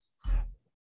 Okay.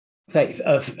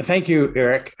 Thank you,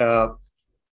 Eric. I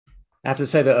have to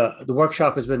say the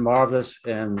workshop has been marvelous,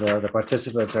 and the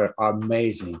participants are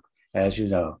amazing, as you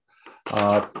know.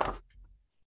 I'll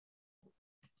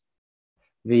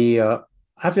be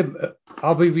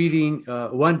reading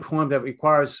one poem that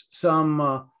requires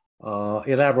some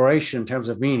elaboration in terms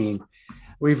of meaning.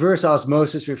 Reverse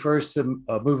osmosis refers to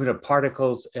movement of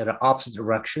particles at an opposite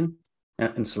direction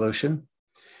in solution.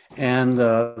 And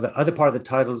the other part of the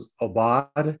title is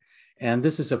Obad. And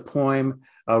this is a poem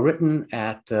written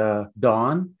at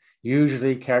dawn,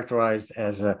 usually characterized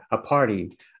as a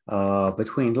party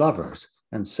between lovers.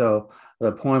 And so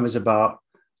the poem is about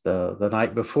the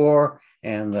night before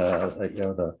and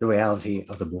the reality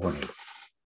of the morning.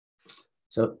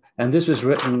 So, and this was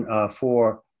written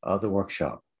for the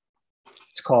workshop.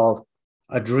 It's called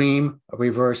A Dream of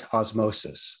Reverse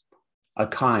Osmosis, a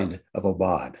kind of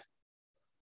obad.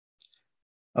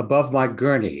 Above my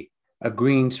gurney, a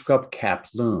green scrub cap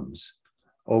looms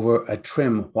over a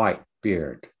trim white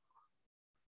beard.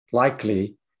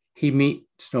 Likely, he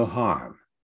meets no harm.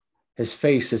 His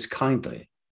face is kindly.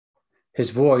 His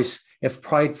voice, if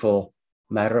prideful,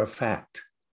 matter of fact,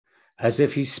 as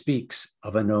if he speaks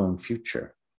of a known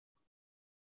future.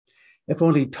 If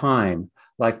only time,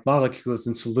 like molecules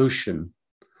in solution,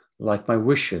 like my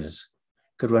wishes,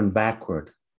 could run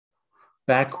backward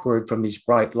from these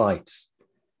bright lights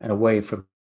and away from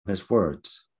his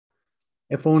words.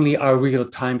 If only our real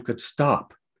time could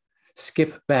stop,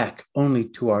 skip back only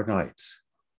to our nights,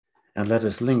 and let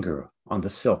us linger on the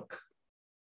silk.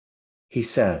 He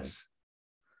says,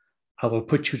 I will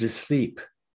put you to sleep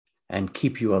and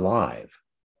keep you alive.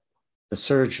 The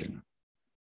surgeon,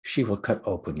 she will cut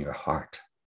open your heart.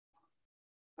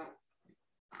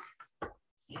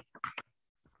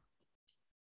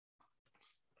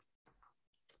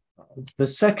 The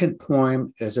second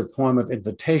poem is a poem of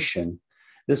invitation.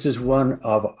 This is one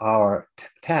of our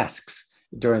tasks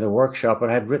during the workshop, but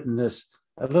I had written this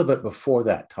a little bit before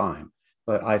that time,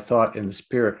 but I thought in the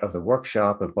spirit of the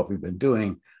workshop and what we've been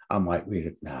doing, I might read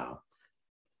it now.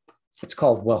 It's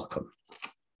called Welcome.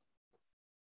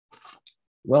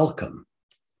 Welcome.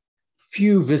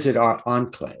 Few visit our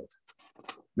enclave.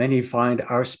 Many find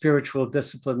our spiritual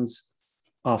disciplines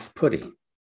off-putting.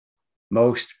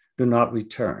 Most do not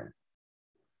return.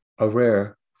 A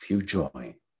rare few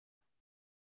join.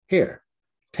 Here,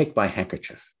 take my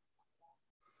handkerchief.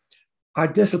 Our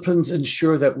disciplines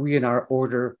ensure that we in our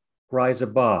order rise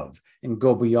above and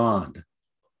go beyond.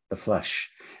 The flesh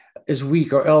is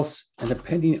weak, or else, and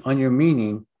depending on your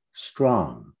meaning,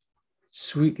 strong,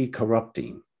 sweetly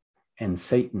corrupting, and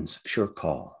Satan's sure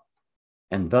call,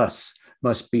 and thus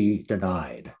must be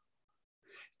denied.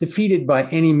 Defeated by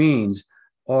any means,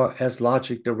 or as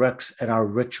logic directs and our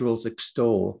rituals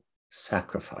extol,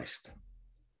 sacrificed.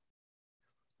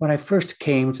 When I first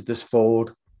came to this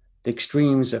fold, the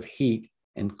extremes of heat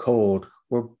and cold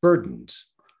were burdens,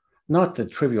 not the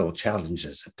trivial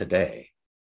challenges of today.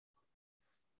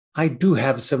 I do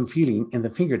have some feeling in the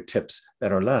fingertips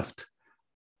that are left.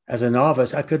 As a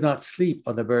novice, I could not sleep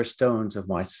on the bare stones of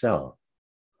my cell.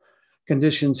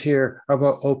 Conditions here are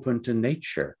more open to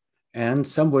nature, and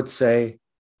some would say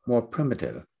more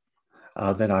primitive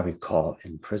than I recall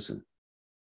in prison.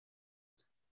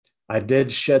 I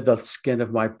did shed the skin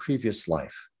of my previous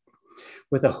life.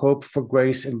 With a hope for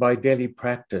grace in my daily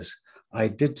practice, I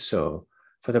did so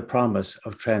for the promise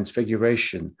of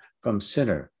transfiguration from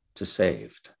sinner to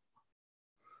saved.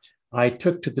 I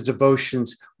took to the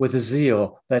devotions with a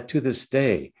zeal that to this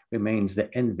day remains the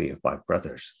envy of my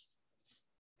brothers.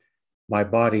 My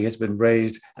body has been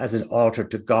raised as an altar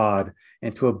to God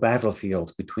and to a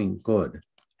battlefield between good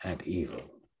and evil.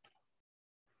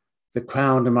 The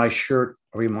crown and my shirt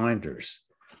are reminders,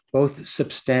 both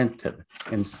substantive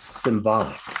and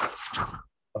symbolic,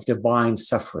 of divine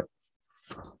suffering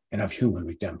and of human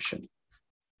redemption.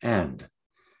 And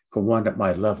for one at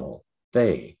my level,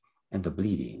 they and the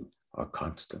bleeding are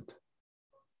constant.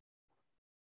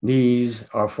 Knees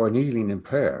are for kneeling in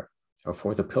prayer or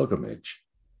for the pilgrimage.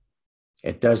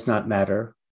 It does not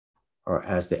matter, or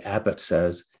as the abbot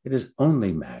says, it is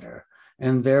only matter,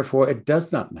 and therefore it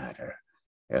does not matter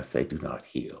if they do not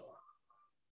heal.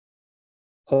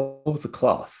 Hold the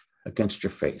cloth against your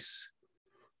face.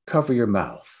 Cover your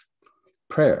mouth.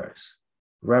 Prayers,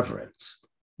 reverence,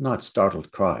 not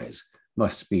startled cries,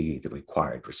 must be the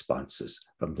required responses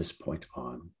from this point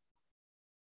on.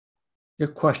 Your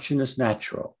question is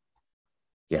natural.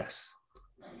 Yes.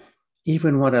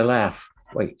 Even when I laugh,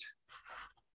 wait.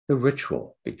 The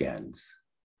ritual begins.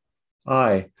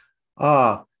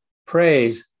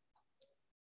 Praise,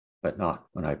 but not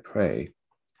when I pray,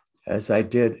 as I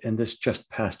did in this just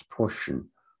past portion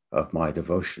of my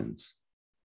devotions.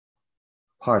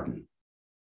 Pardon,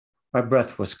 my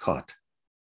breath was caught.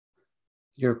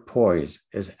 Your poise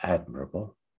is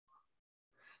admirable.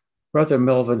 Brother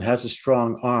Melvin has a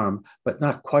strong arm, but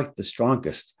not quite the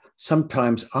strongest.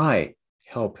 Sometimes I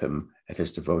help him at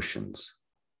his devotions.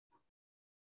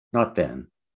 Not then.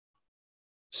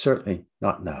 Certainly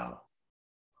not now.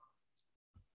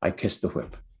 I kiss the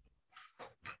whip.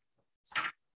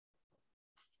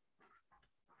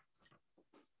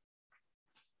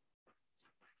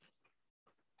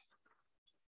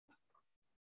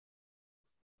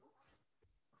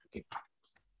 Okay.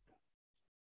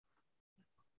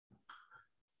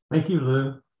 Thank you,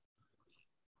 Lou.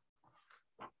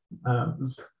 It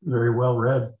was very well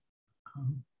read.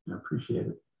 I appreciate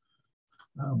it.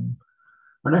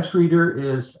 Our next reader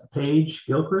is Paige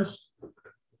Gilchrist.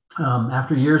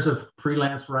 After years of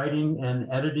freelance writing and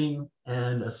editing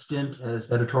and a stint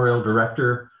as editorial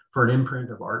director for an imprint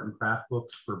of art and craft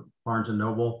books for Barnes &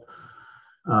 Noble,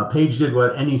 Paige did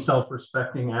what any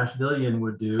self-respecting Ashevillean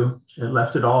would do. She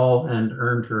left it all and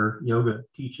earned her yoga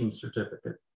teaching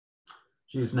certificate.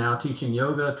 She is now teaching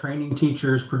yoga, training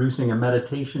teachers, producing a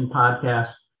meditation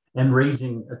podcast, and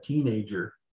raising a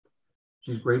teenager.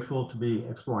 She's grateful to be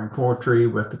exploring poetry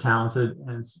with the talented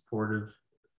and supportive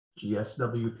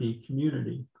GSWP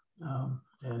community.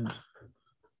 And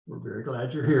we're very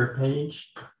glad you're here,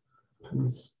 Paige.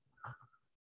 Please.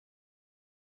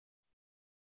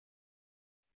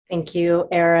 Thank you,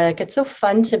 Eric. It's so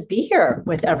fun to be here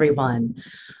with everyone.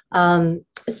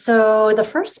 So the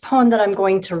first poem that I'm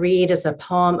going to read is a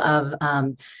poem of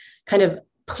kind of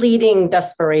pleading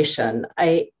desperation.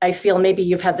 I feel maybe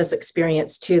you've had this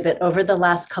experience too, that over the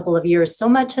last couple of years, so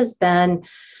much has been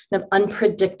kind of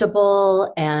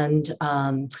unpredictable and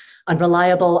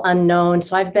unreliable, unknown.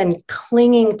 So I've been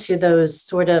clinging to those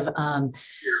sort of,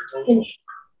 pardon?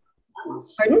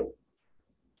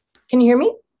 Can you hear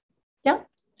me? Yeah.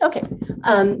 Okay,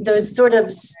 those sort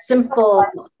of simple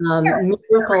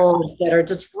miracles that are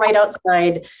just right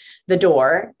outside the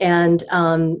door, and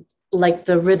like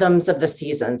the rhythms of the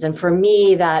seasons. And for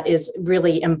me, that is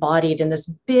really embodied in this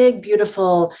big,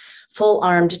 beautiful,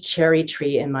 full-armed cherry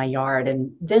tree in my yard.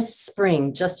 And this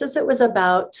spring, just as it was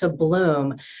about to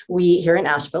bloom, we here in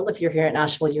Asheville, if you're here in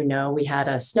Asheville, you know, we had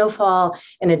a snowfall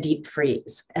and a deep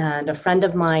freeze. And a friend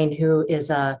of mine who is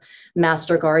a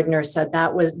master gardener said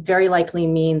that would very likely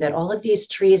mean that all of these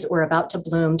trees were about to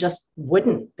bloom just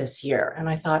wouldn't this year. And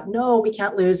I thought, no, we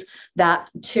can't lose that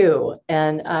too.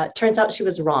 And turns out she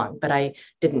was wrong, but I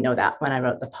didn't know that when I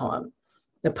wrote the poem.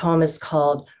 The poem is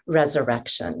called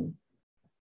Resurrection.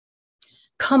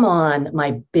 Come on,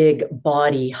 my big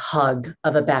body hug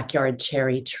of a backyard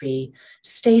cherry tree.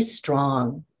 Stay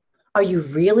strong. Are you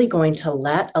really going to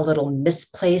let a little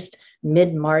misplaced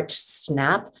mid-March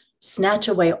snatch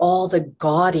away all the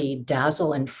gaudy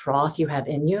dazzle and froth you have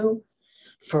in you?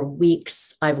 For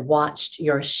weeks, I've watched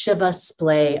your Shiva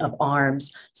splay of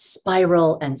arms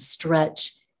spiral and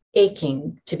stretch,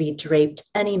 aching to be draped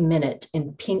any minute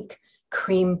in pink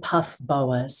cream puff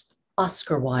boas,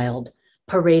 Oscar Wilde,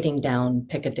 parading down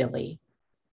Piccadilly.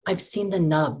 I've seen the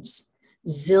nubs,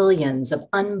 zillions of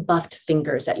unbuffed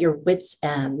fingers at your wits'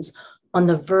 ends, on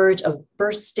the verge of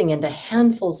bursting into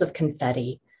handfuls of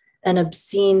confetti, an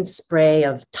obscene spray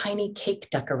of tiny cake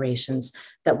decorations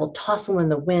that will tossle in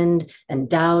the wind and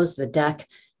douse the deck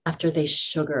after they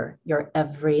sugar your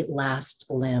every last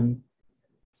limb.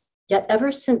 Yet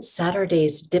ever since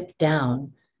Saturday's dip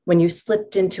down, when you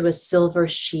slipped into a silver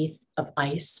sheath of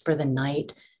ice for the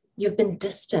night, you've been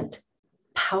distant,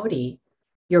 pouty,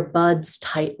 your buds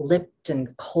tight-lipped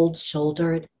and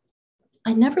cold-shouldered.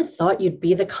 I never thought you'd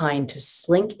be the kind to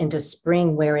slink into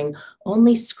spring wearing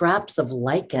only scraps of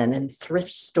lichen and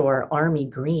thrift store army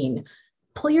green.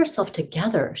 Pull yourself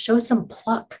together, show some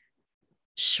pluck.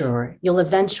 Sure, you'll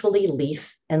eventually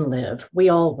leaf and live, we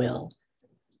all will.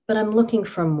 But I'm looking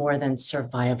for more than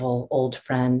survival, old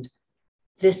friend.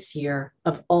 This year,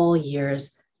 of all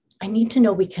years, I need to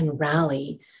know we can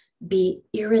rally, be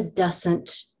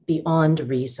iridescent beyond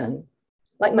reason,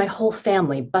 like my whole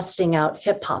family busting out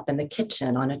hip hop in the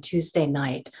kitchen on a Tuesday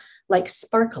night, like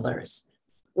sparklers,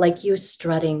 like you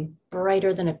strutting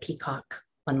brighter than a peacock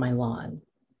on my lawn.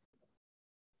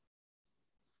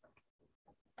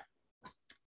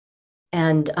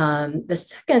 And the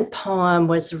second poem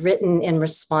was written in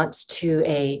response to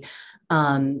a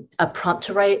prompt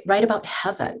to write about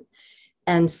heaven.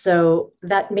 And so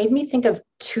that made me think of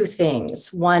two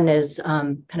things. One is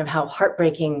kind of how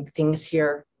heartbreaking things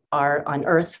here are on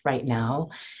earth right now.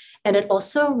 And it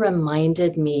also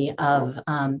reminded me of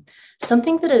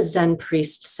something that a Zen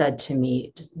priest said to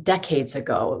me just decades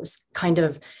ago. It was kind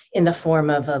of in the form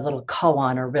of a little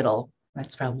koan or riddle.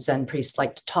 That's how Zen priests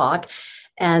like to talk.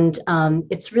 And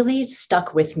it's really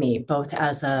stuck with me, both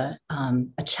as a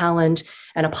challenge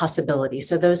and a possibility.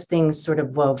 So those things sort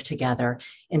of wove together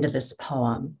into this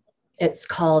poem. It's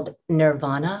called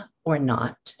Nirvana or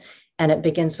Not, and it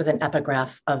begins with an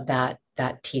epigraph of that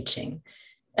teaching.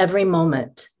 Every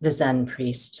moment, the Zen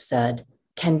priest said,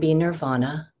 can be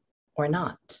nirvana or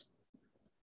not.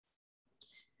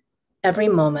 Every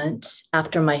moment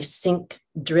after my sink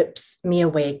drips me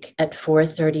awake at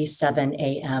 4:37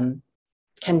 a.m.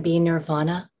 can be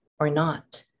nirvana or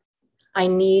not. I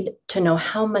need to know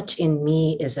how much in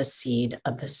me is a seed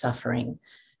of the suffering,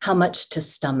 how much to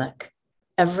stomach.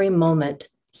 Every moment,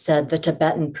 said the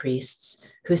Tibetan priests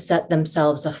who set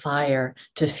themselves afire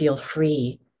to feel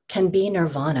free, can be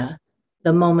nirvana.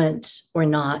 The moment or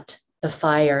not, the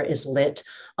fire is lit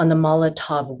on the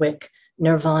Molotov wick,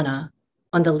 nirvana,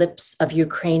 on the lips of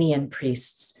Ukrainian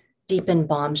priests, deep in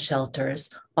bomb shelters,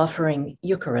 offering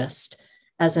Eucharist,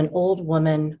 as an old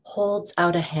woman holds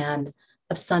out a hand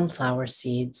of sunflower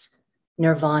seeds,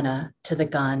 nirvana to the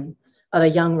gun of a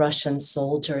young Russian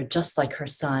soldier just like her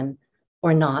son,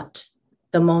 or not,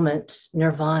 the moment,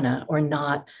 nirvana or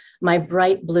not, my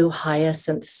bright blue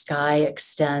hyacinth sky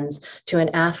extends to an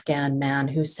Afghan man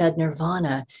who said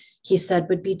nirvana, he said,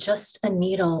 would be just a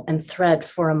needle and thread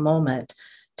for a moment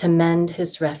to mend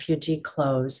his refugee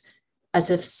clothes, as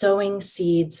if sowing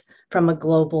seeds from a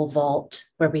global vault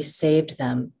where we saved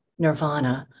them,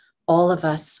 nirvana, all of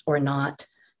us or not,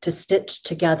 to stitch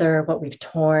together what we've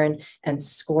torn and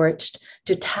scorched,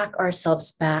 to tack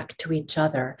ourselves back to each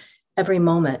other. Every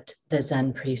moment, the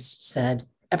Zen priest said,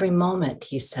 every moment,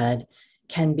 he said,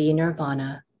 can be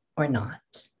nirvana or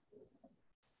not.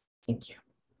 Thank you.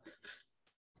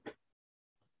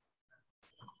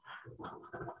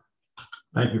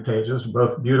 Thank you, Paige. Those were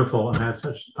both beautiful and had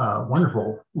such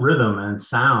wonderful rhythm and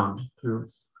sound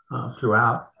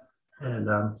throughout.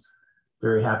 And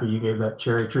very happy you gave that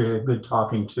cherry tree a good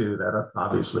talking to. That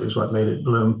obviously is what made it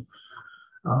bloom.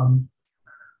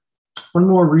 One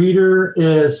more reader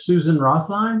is Susan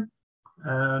Rothline.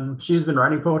 She's been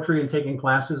writing poetry and taking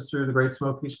classes through the Great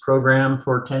Smokies program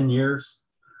for 10 years.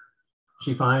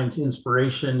 She finds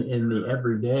inspiration in the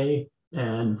everyday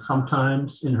and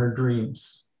sometimes in her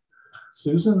dreams.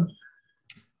 Susan?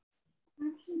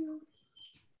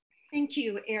 Thank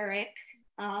you, Eric.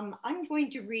 I'm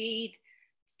going to read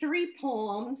 3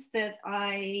 poems that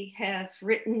I have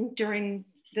written during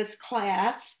this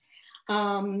class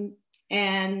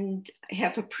and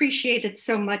have appreciated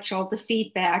so much all the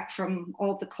feedback from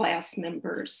all the class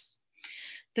members.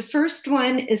 The first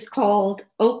one is called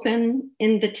Open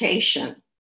Invitation.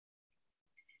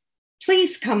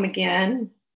 Please come again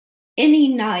any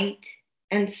night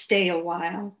and stay a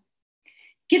while.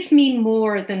 Give me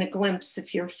more than a glimpse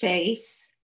of your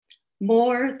face,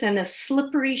 more than a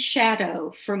slippery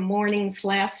shadow from morning's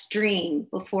last dream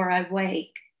before I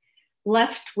wake,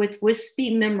 left with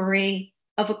wispy memory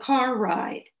of a car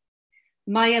ride.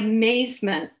 My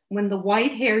amazement when the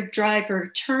white-haired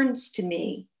driver turns to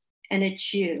me and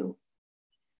it's you.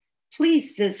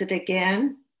 Please visit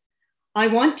again. I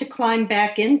want to climb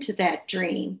back into that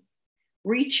dream,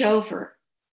 reach over,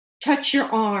 touch your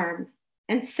arm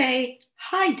and say,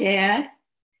 hi, Dad.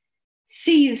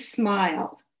 See you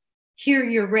smile, hear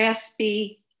your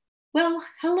raspy, well,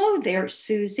 hello there,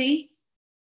 Susie.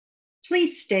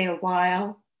 Please stay a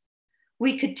while.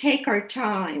 We could take our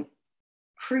time,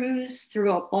 cruise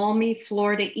through a balmy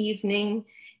Florida evening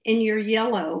in your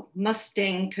yellow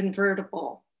Mustang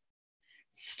convertible.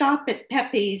 Stop at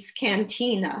Pepe's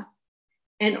Cantina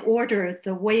and order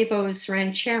the huevos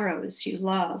rancheros you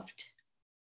loved.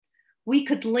 We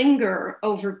could linger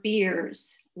over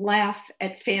beers, laugh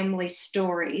at family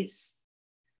stories,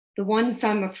 the ones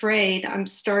I'm afraid I'm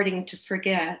starting to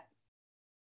forget.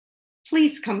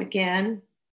 Please come again,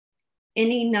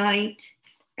 any night,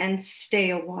 and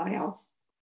stay a while.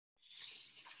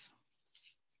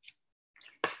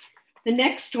 The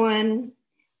next one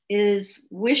is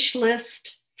Wish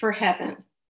List for Heaven.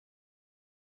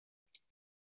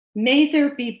 May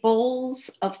there be bowls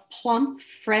of plump,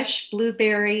 fresh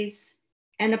blueberries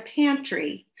and a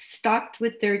pantry stocked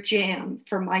with their jam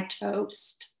for my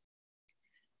toast.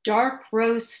 Dark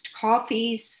roast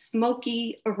coffee's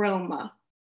smoky aroma.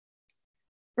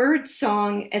 Bird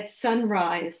song at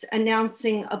sunrise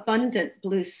announcing abundant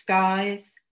blue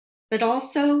skies, but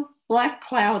also black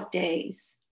cloud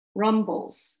days,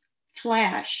 rumbles,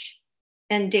 flash,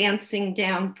 and dancing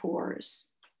downpours.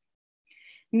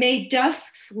 May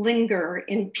dusks linger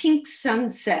in pink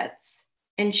sunsets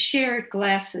and shared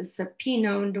glasses of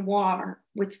Pinot Noir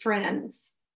with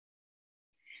friends.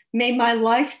 May my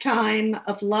lifetime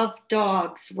of loved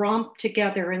dogs romp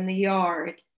together in the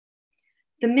yard.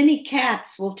 The many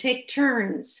cats will take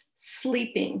turns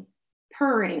sleeping,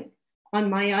 purring on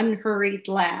my unhurried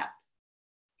lap.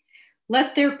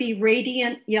 Let there be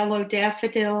radiant yellow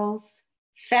daffodils,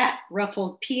 fat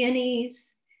ruffled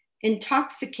peonies,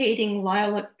 intoxicating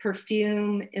lilac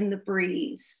perfume in the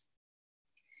breeze.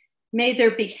 May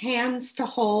there be hands to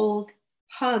hold,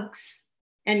 hugs,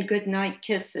 and goodnight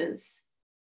kisses.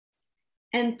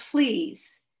 And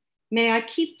please, may I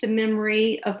keep the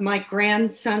memory of my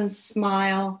grandson's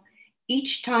smile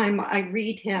each time I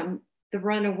read him The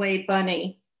Runaway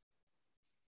Bunny.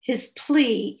 His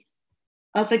plea,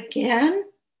 of again,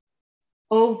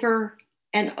 over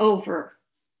and over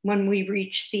when we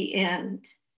reach the end.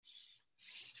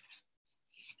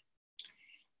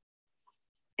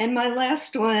 And my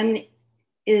last one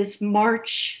is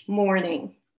March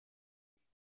morning.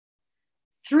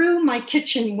 Through my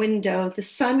kitchen window, the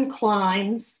sun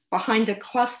climbs behind a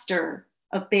cluster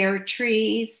of bare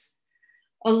trees,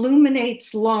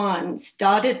 illuminates lawns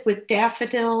dotted with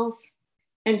daffodils,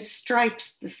 and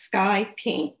stripes the sky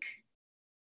pink.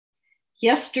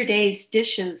 Yesterday's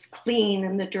dishes clean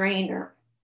in the drainer.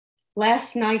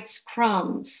 Last night's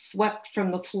crumbs swept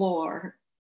from the floor.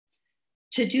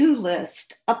 To-do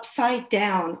list upside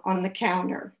down on the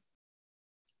counter.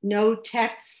 No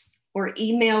texts or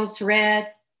emails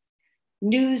read.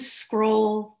 News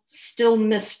scroll, still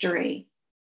mystery.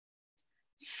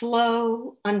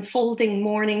 Slow, unfolding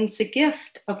mornings, a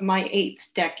gift of my 8th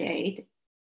decade.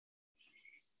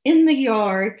 In the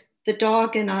yard, the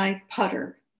dog and I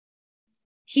putter.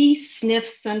 He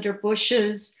sniffs under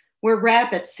bushes where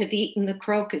rabbits have eaten the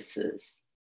crocuses.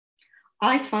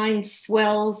 I find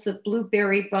swells of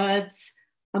blueberry buds,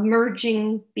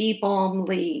 emerging bee balm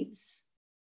leaves.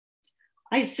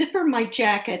 I zipper my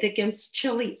jacket against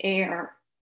chilly air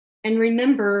and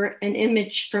remember an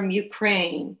image from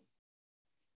Ukraine.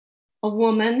 A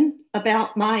woman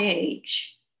about my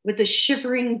age with a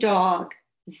shivering dog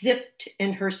zipped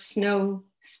in her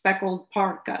snow-speckled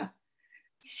parka,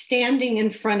 standing in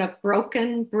front of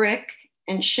broken brick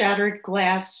and shattered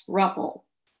glass rubble.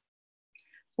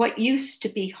 What used to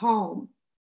be home.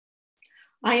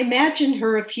 I imagined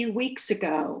her a few weeks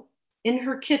ago in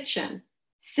her kitchen,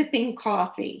 sipping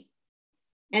coffee,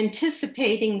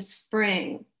 anticipating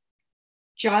spring,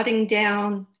 jotting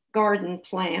down garden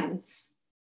plans.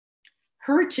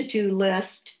 Her to-do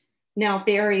list now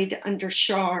buried under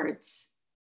shards.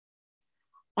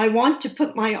 I want to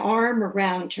put my arm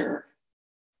around her,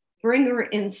 bring her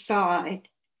inside,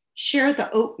 share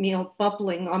the oatmeal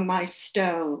bubbling on my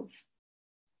stove,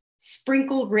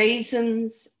 sprinkle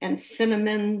raisins and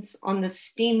cinnamons on the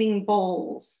steaming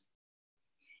bowls,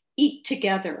 eat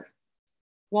together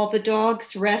while the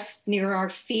dogs rest near our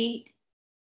feet,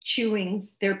 chewing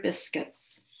their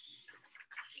biscuits.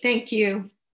 Thank you.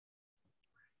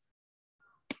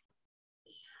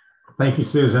 Thank you,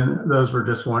 Susan. Those were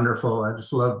just wonderful. I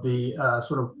just love the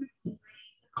sort of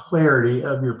clarity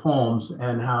of your poems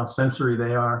and how sensory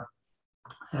they are.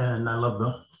 And I love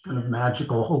the kind of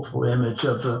magical, hopeful image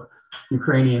of the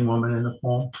Ukrainian woman in the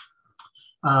poem.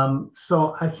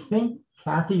 So I think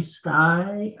Kathy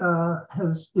Sky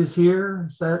is here.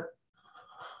 Is that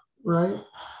right?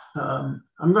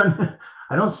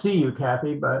 I don't see you,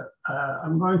 Kathy, but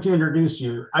I'm going to introduce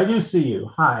you. I do see you.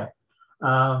 Hi.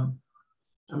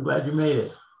 I'm glad you made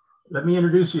it. Let me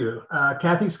introduce you.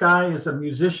 Kathy Sky is a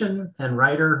musician and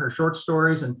writer. Her short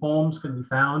stories and poems can be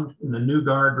found in the New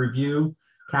Guard Review,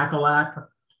 Cackalack,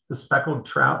 the Speckled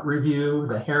Trout Review,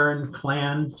 the Heron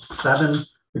Clan 7,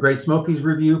 the Great Smokies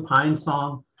Review, Pine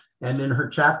Song, and in her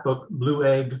chapbook, Blue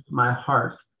Egg, My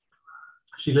Heart.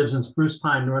 She lives in Spruce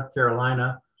Pine, North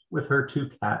Carolina, with her 2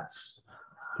 cats.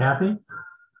 Kathy?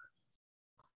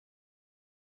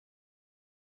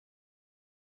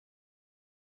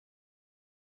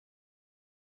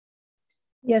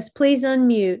 Yes, please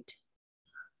unmute.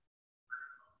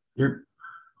 Can't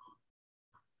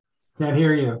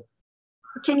hear you.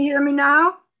 Can you hear me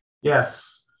now?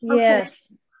 Yes.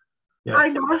 Yes.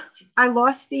 Yes. I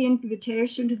lost the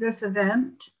invitation to this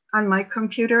event on my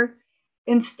computer.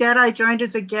 Instead, I joined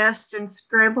as a guest and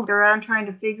scrambled around trying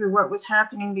to figure what was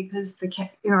happening because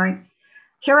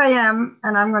here I am,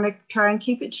 and I'm going to try and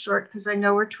keep it short because I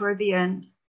know we're toward the end.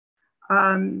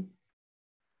 The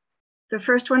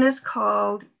first one is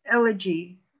called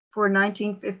Elegy for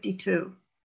 1952.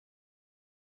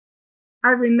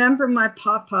 I remember my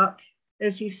pop-up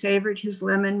as he savored his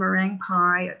lemon meringue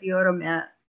pie at the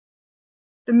automat.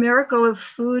 The miracle of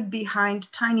food behind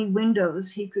tiny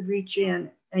windows he could reach in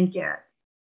and get.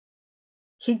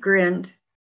 He grinned.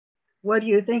 What do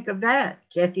you think of that,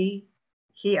 Kathy?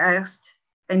 He asked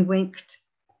and winked.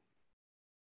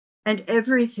 And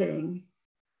everything,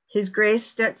 his gray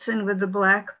Stetson with the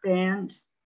black band,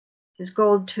 his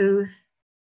gold tooth,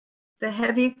 the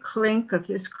heavy clink of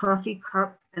his coffee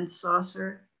cup and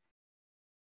saucer,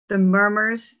 the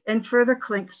murmurs and further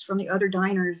clinks from the other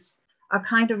diners, a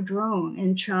kind of drone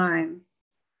and chime,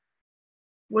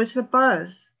 was the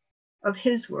buzz of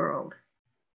his world,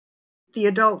 the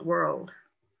adult world,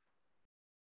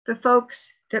 the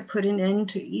folks that put an end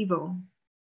to evil,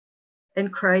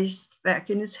 and Christ back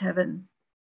in his heaven,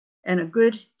 and a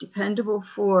good, dependable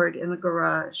Ford in the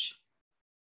garage.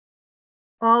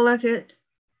 All of it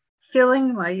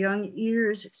filling my young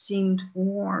ears seemed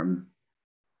warm,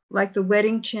 like the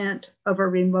wedding chant of a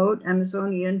remote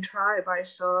Amazonian tribe I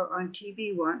saw on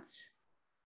TV once.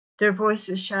 Their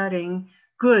voices shouting,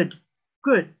 good,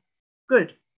 good,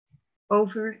 good,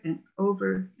 over and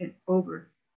over and over.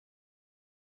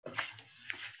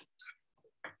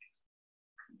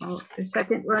 Well, the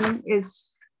second one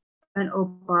is an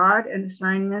obad, an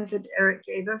assignment that Eric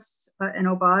gave us. An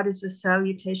obad is a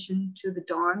salutation to the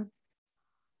dawn.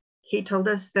 He told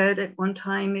us that at one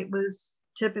time it was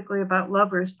typically about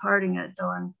lovers parting at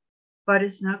dawn, but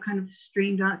it's now kind of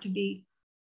streamed out to be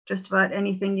just about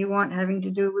anything you want having to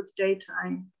do with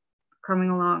daytime coming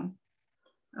along.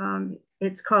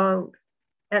 It's called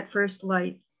At First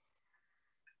Light.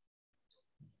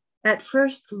 At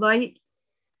first light,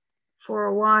 for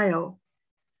a while,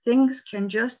 things can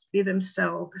just be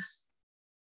themselves,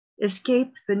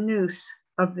 escape the noose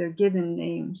of their given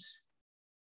names.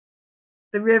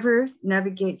 The river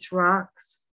navigates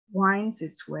rocks, winds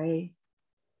its way.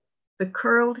 The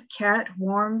curled cat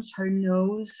warms her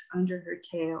nose under her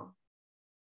tail.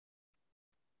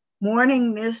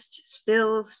 Morning mist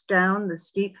spills down the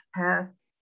steep path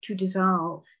to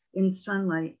dissolve in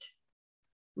sunlight,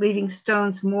 leaving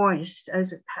stones moist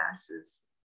as it passes.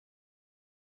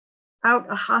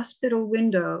 Out a hospital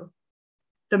window,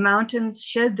 the mountains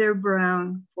shed their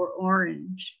brown for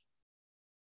orange,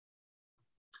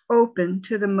 open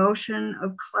to the motion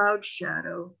of cloud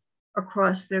shadow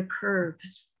across their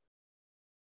curves.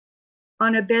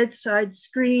 On a bedside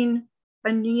screen,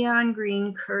 a neon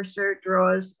green cursor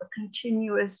draws a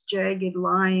continuous jagged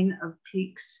line of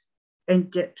peaks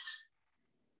and dips.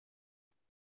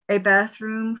 A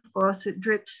bathroom faucet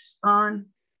drips on,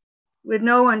 with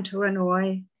no one to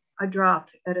annoy, a drop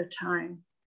at a time.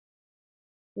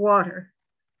 Water,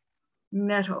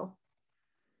 metal,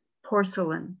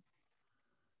 porcelain.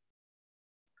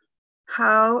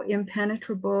 How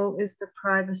impenetrable is the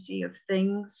privacy of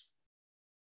things?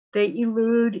 They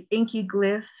elude inky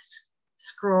glyphs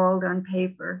scrawled on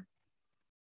paper.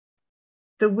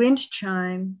 The wind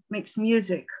chime makes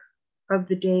music of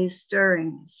the day's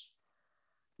stirrings,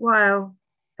 while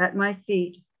at my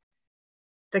feet,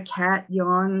 the cat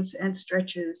yawns and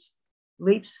stretches,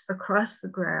 leaps across the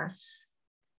grass.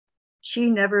 She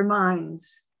never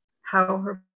minds how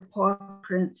her paw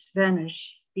prints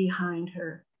vanish behind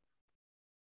her.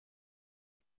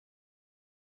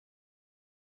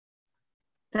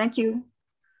 Thank you.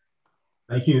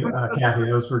 Thank you, Kathy.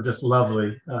 Those were just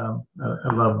lovely.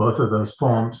 I love both of those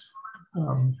poems.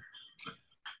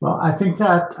 Well, I think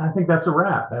that's a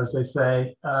wrap, as they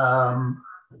say.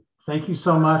 Thank you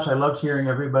so much. I loved hearing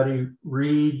everybody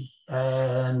read,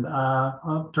 and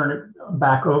I'll turn it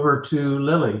back over to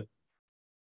Lily.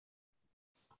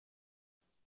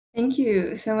 Thank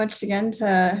you so much again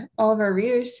to all of our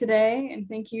readers today. And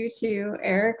thank you to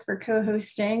Eric for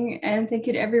co-hosting. And thank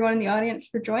you to everyone in the audience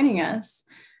for joining us.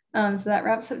 So that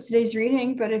wraps up today's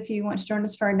reading. But if you want to join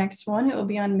us for our next one, it will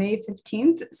be on May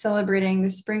 15th, celebrating the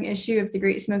spring issue of the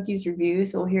Great Smokies Review.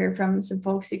 So we'll hear from some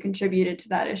folks who contributed to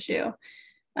that issue.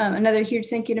 Another huge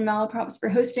thank you to Malaprops for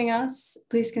hosting us.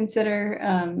 Please consider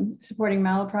supporting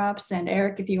Malaprops and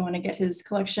Eric if you want to get his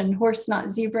collection Horse Not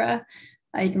Zebra.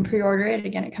 You can pre-order it.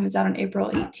 Again, it comes out on April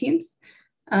 18th.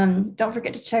 Don't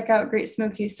forget to check out Great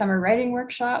Smokies summer writing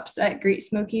workshops at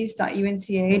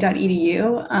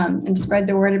greatsmokies.unca.edu and spread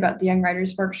the word about the Young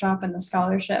Writers Workshop and the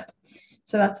scholarship.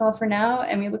 So that's all for now,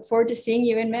 and we look forward to seeing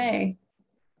you in May.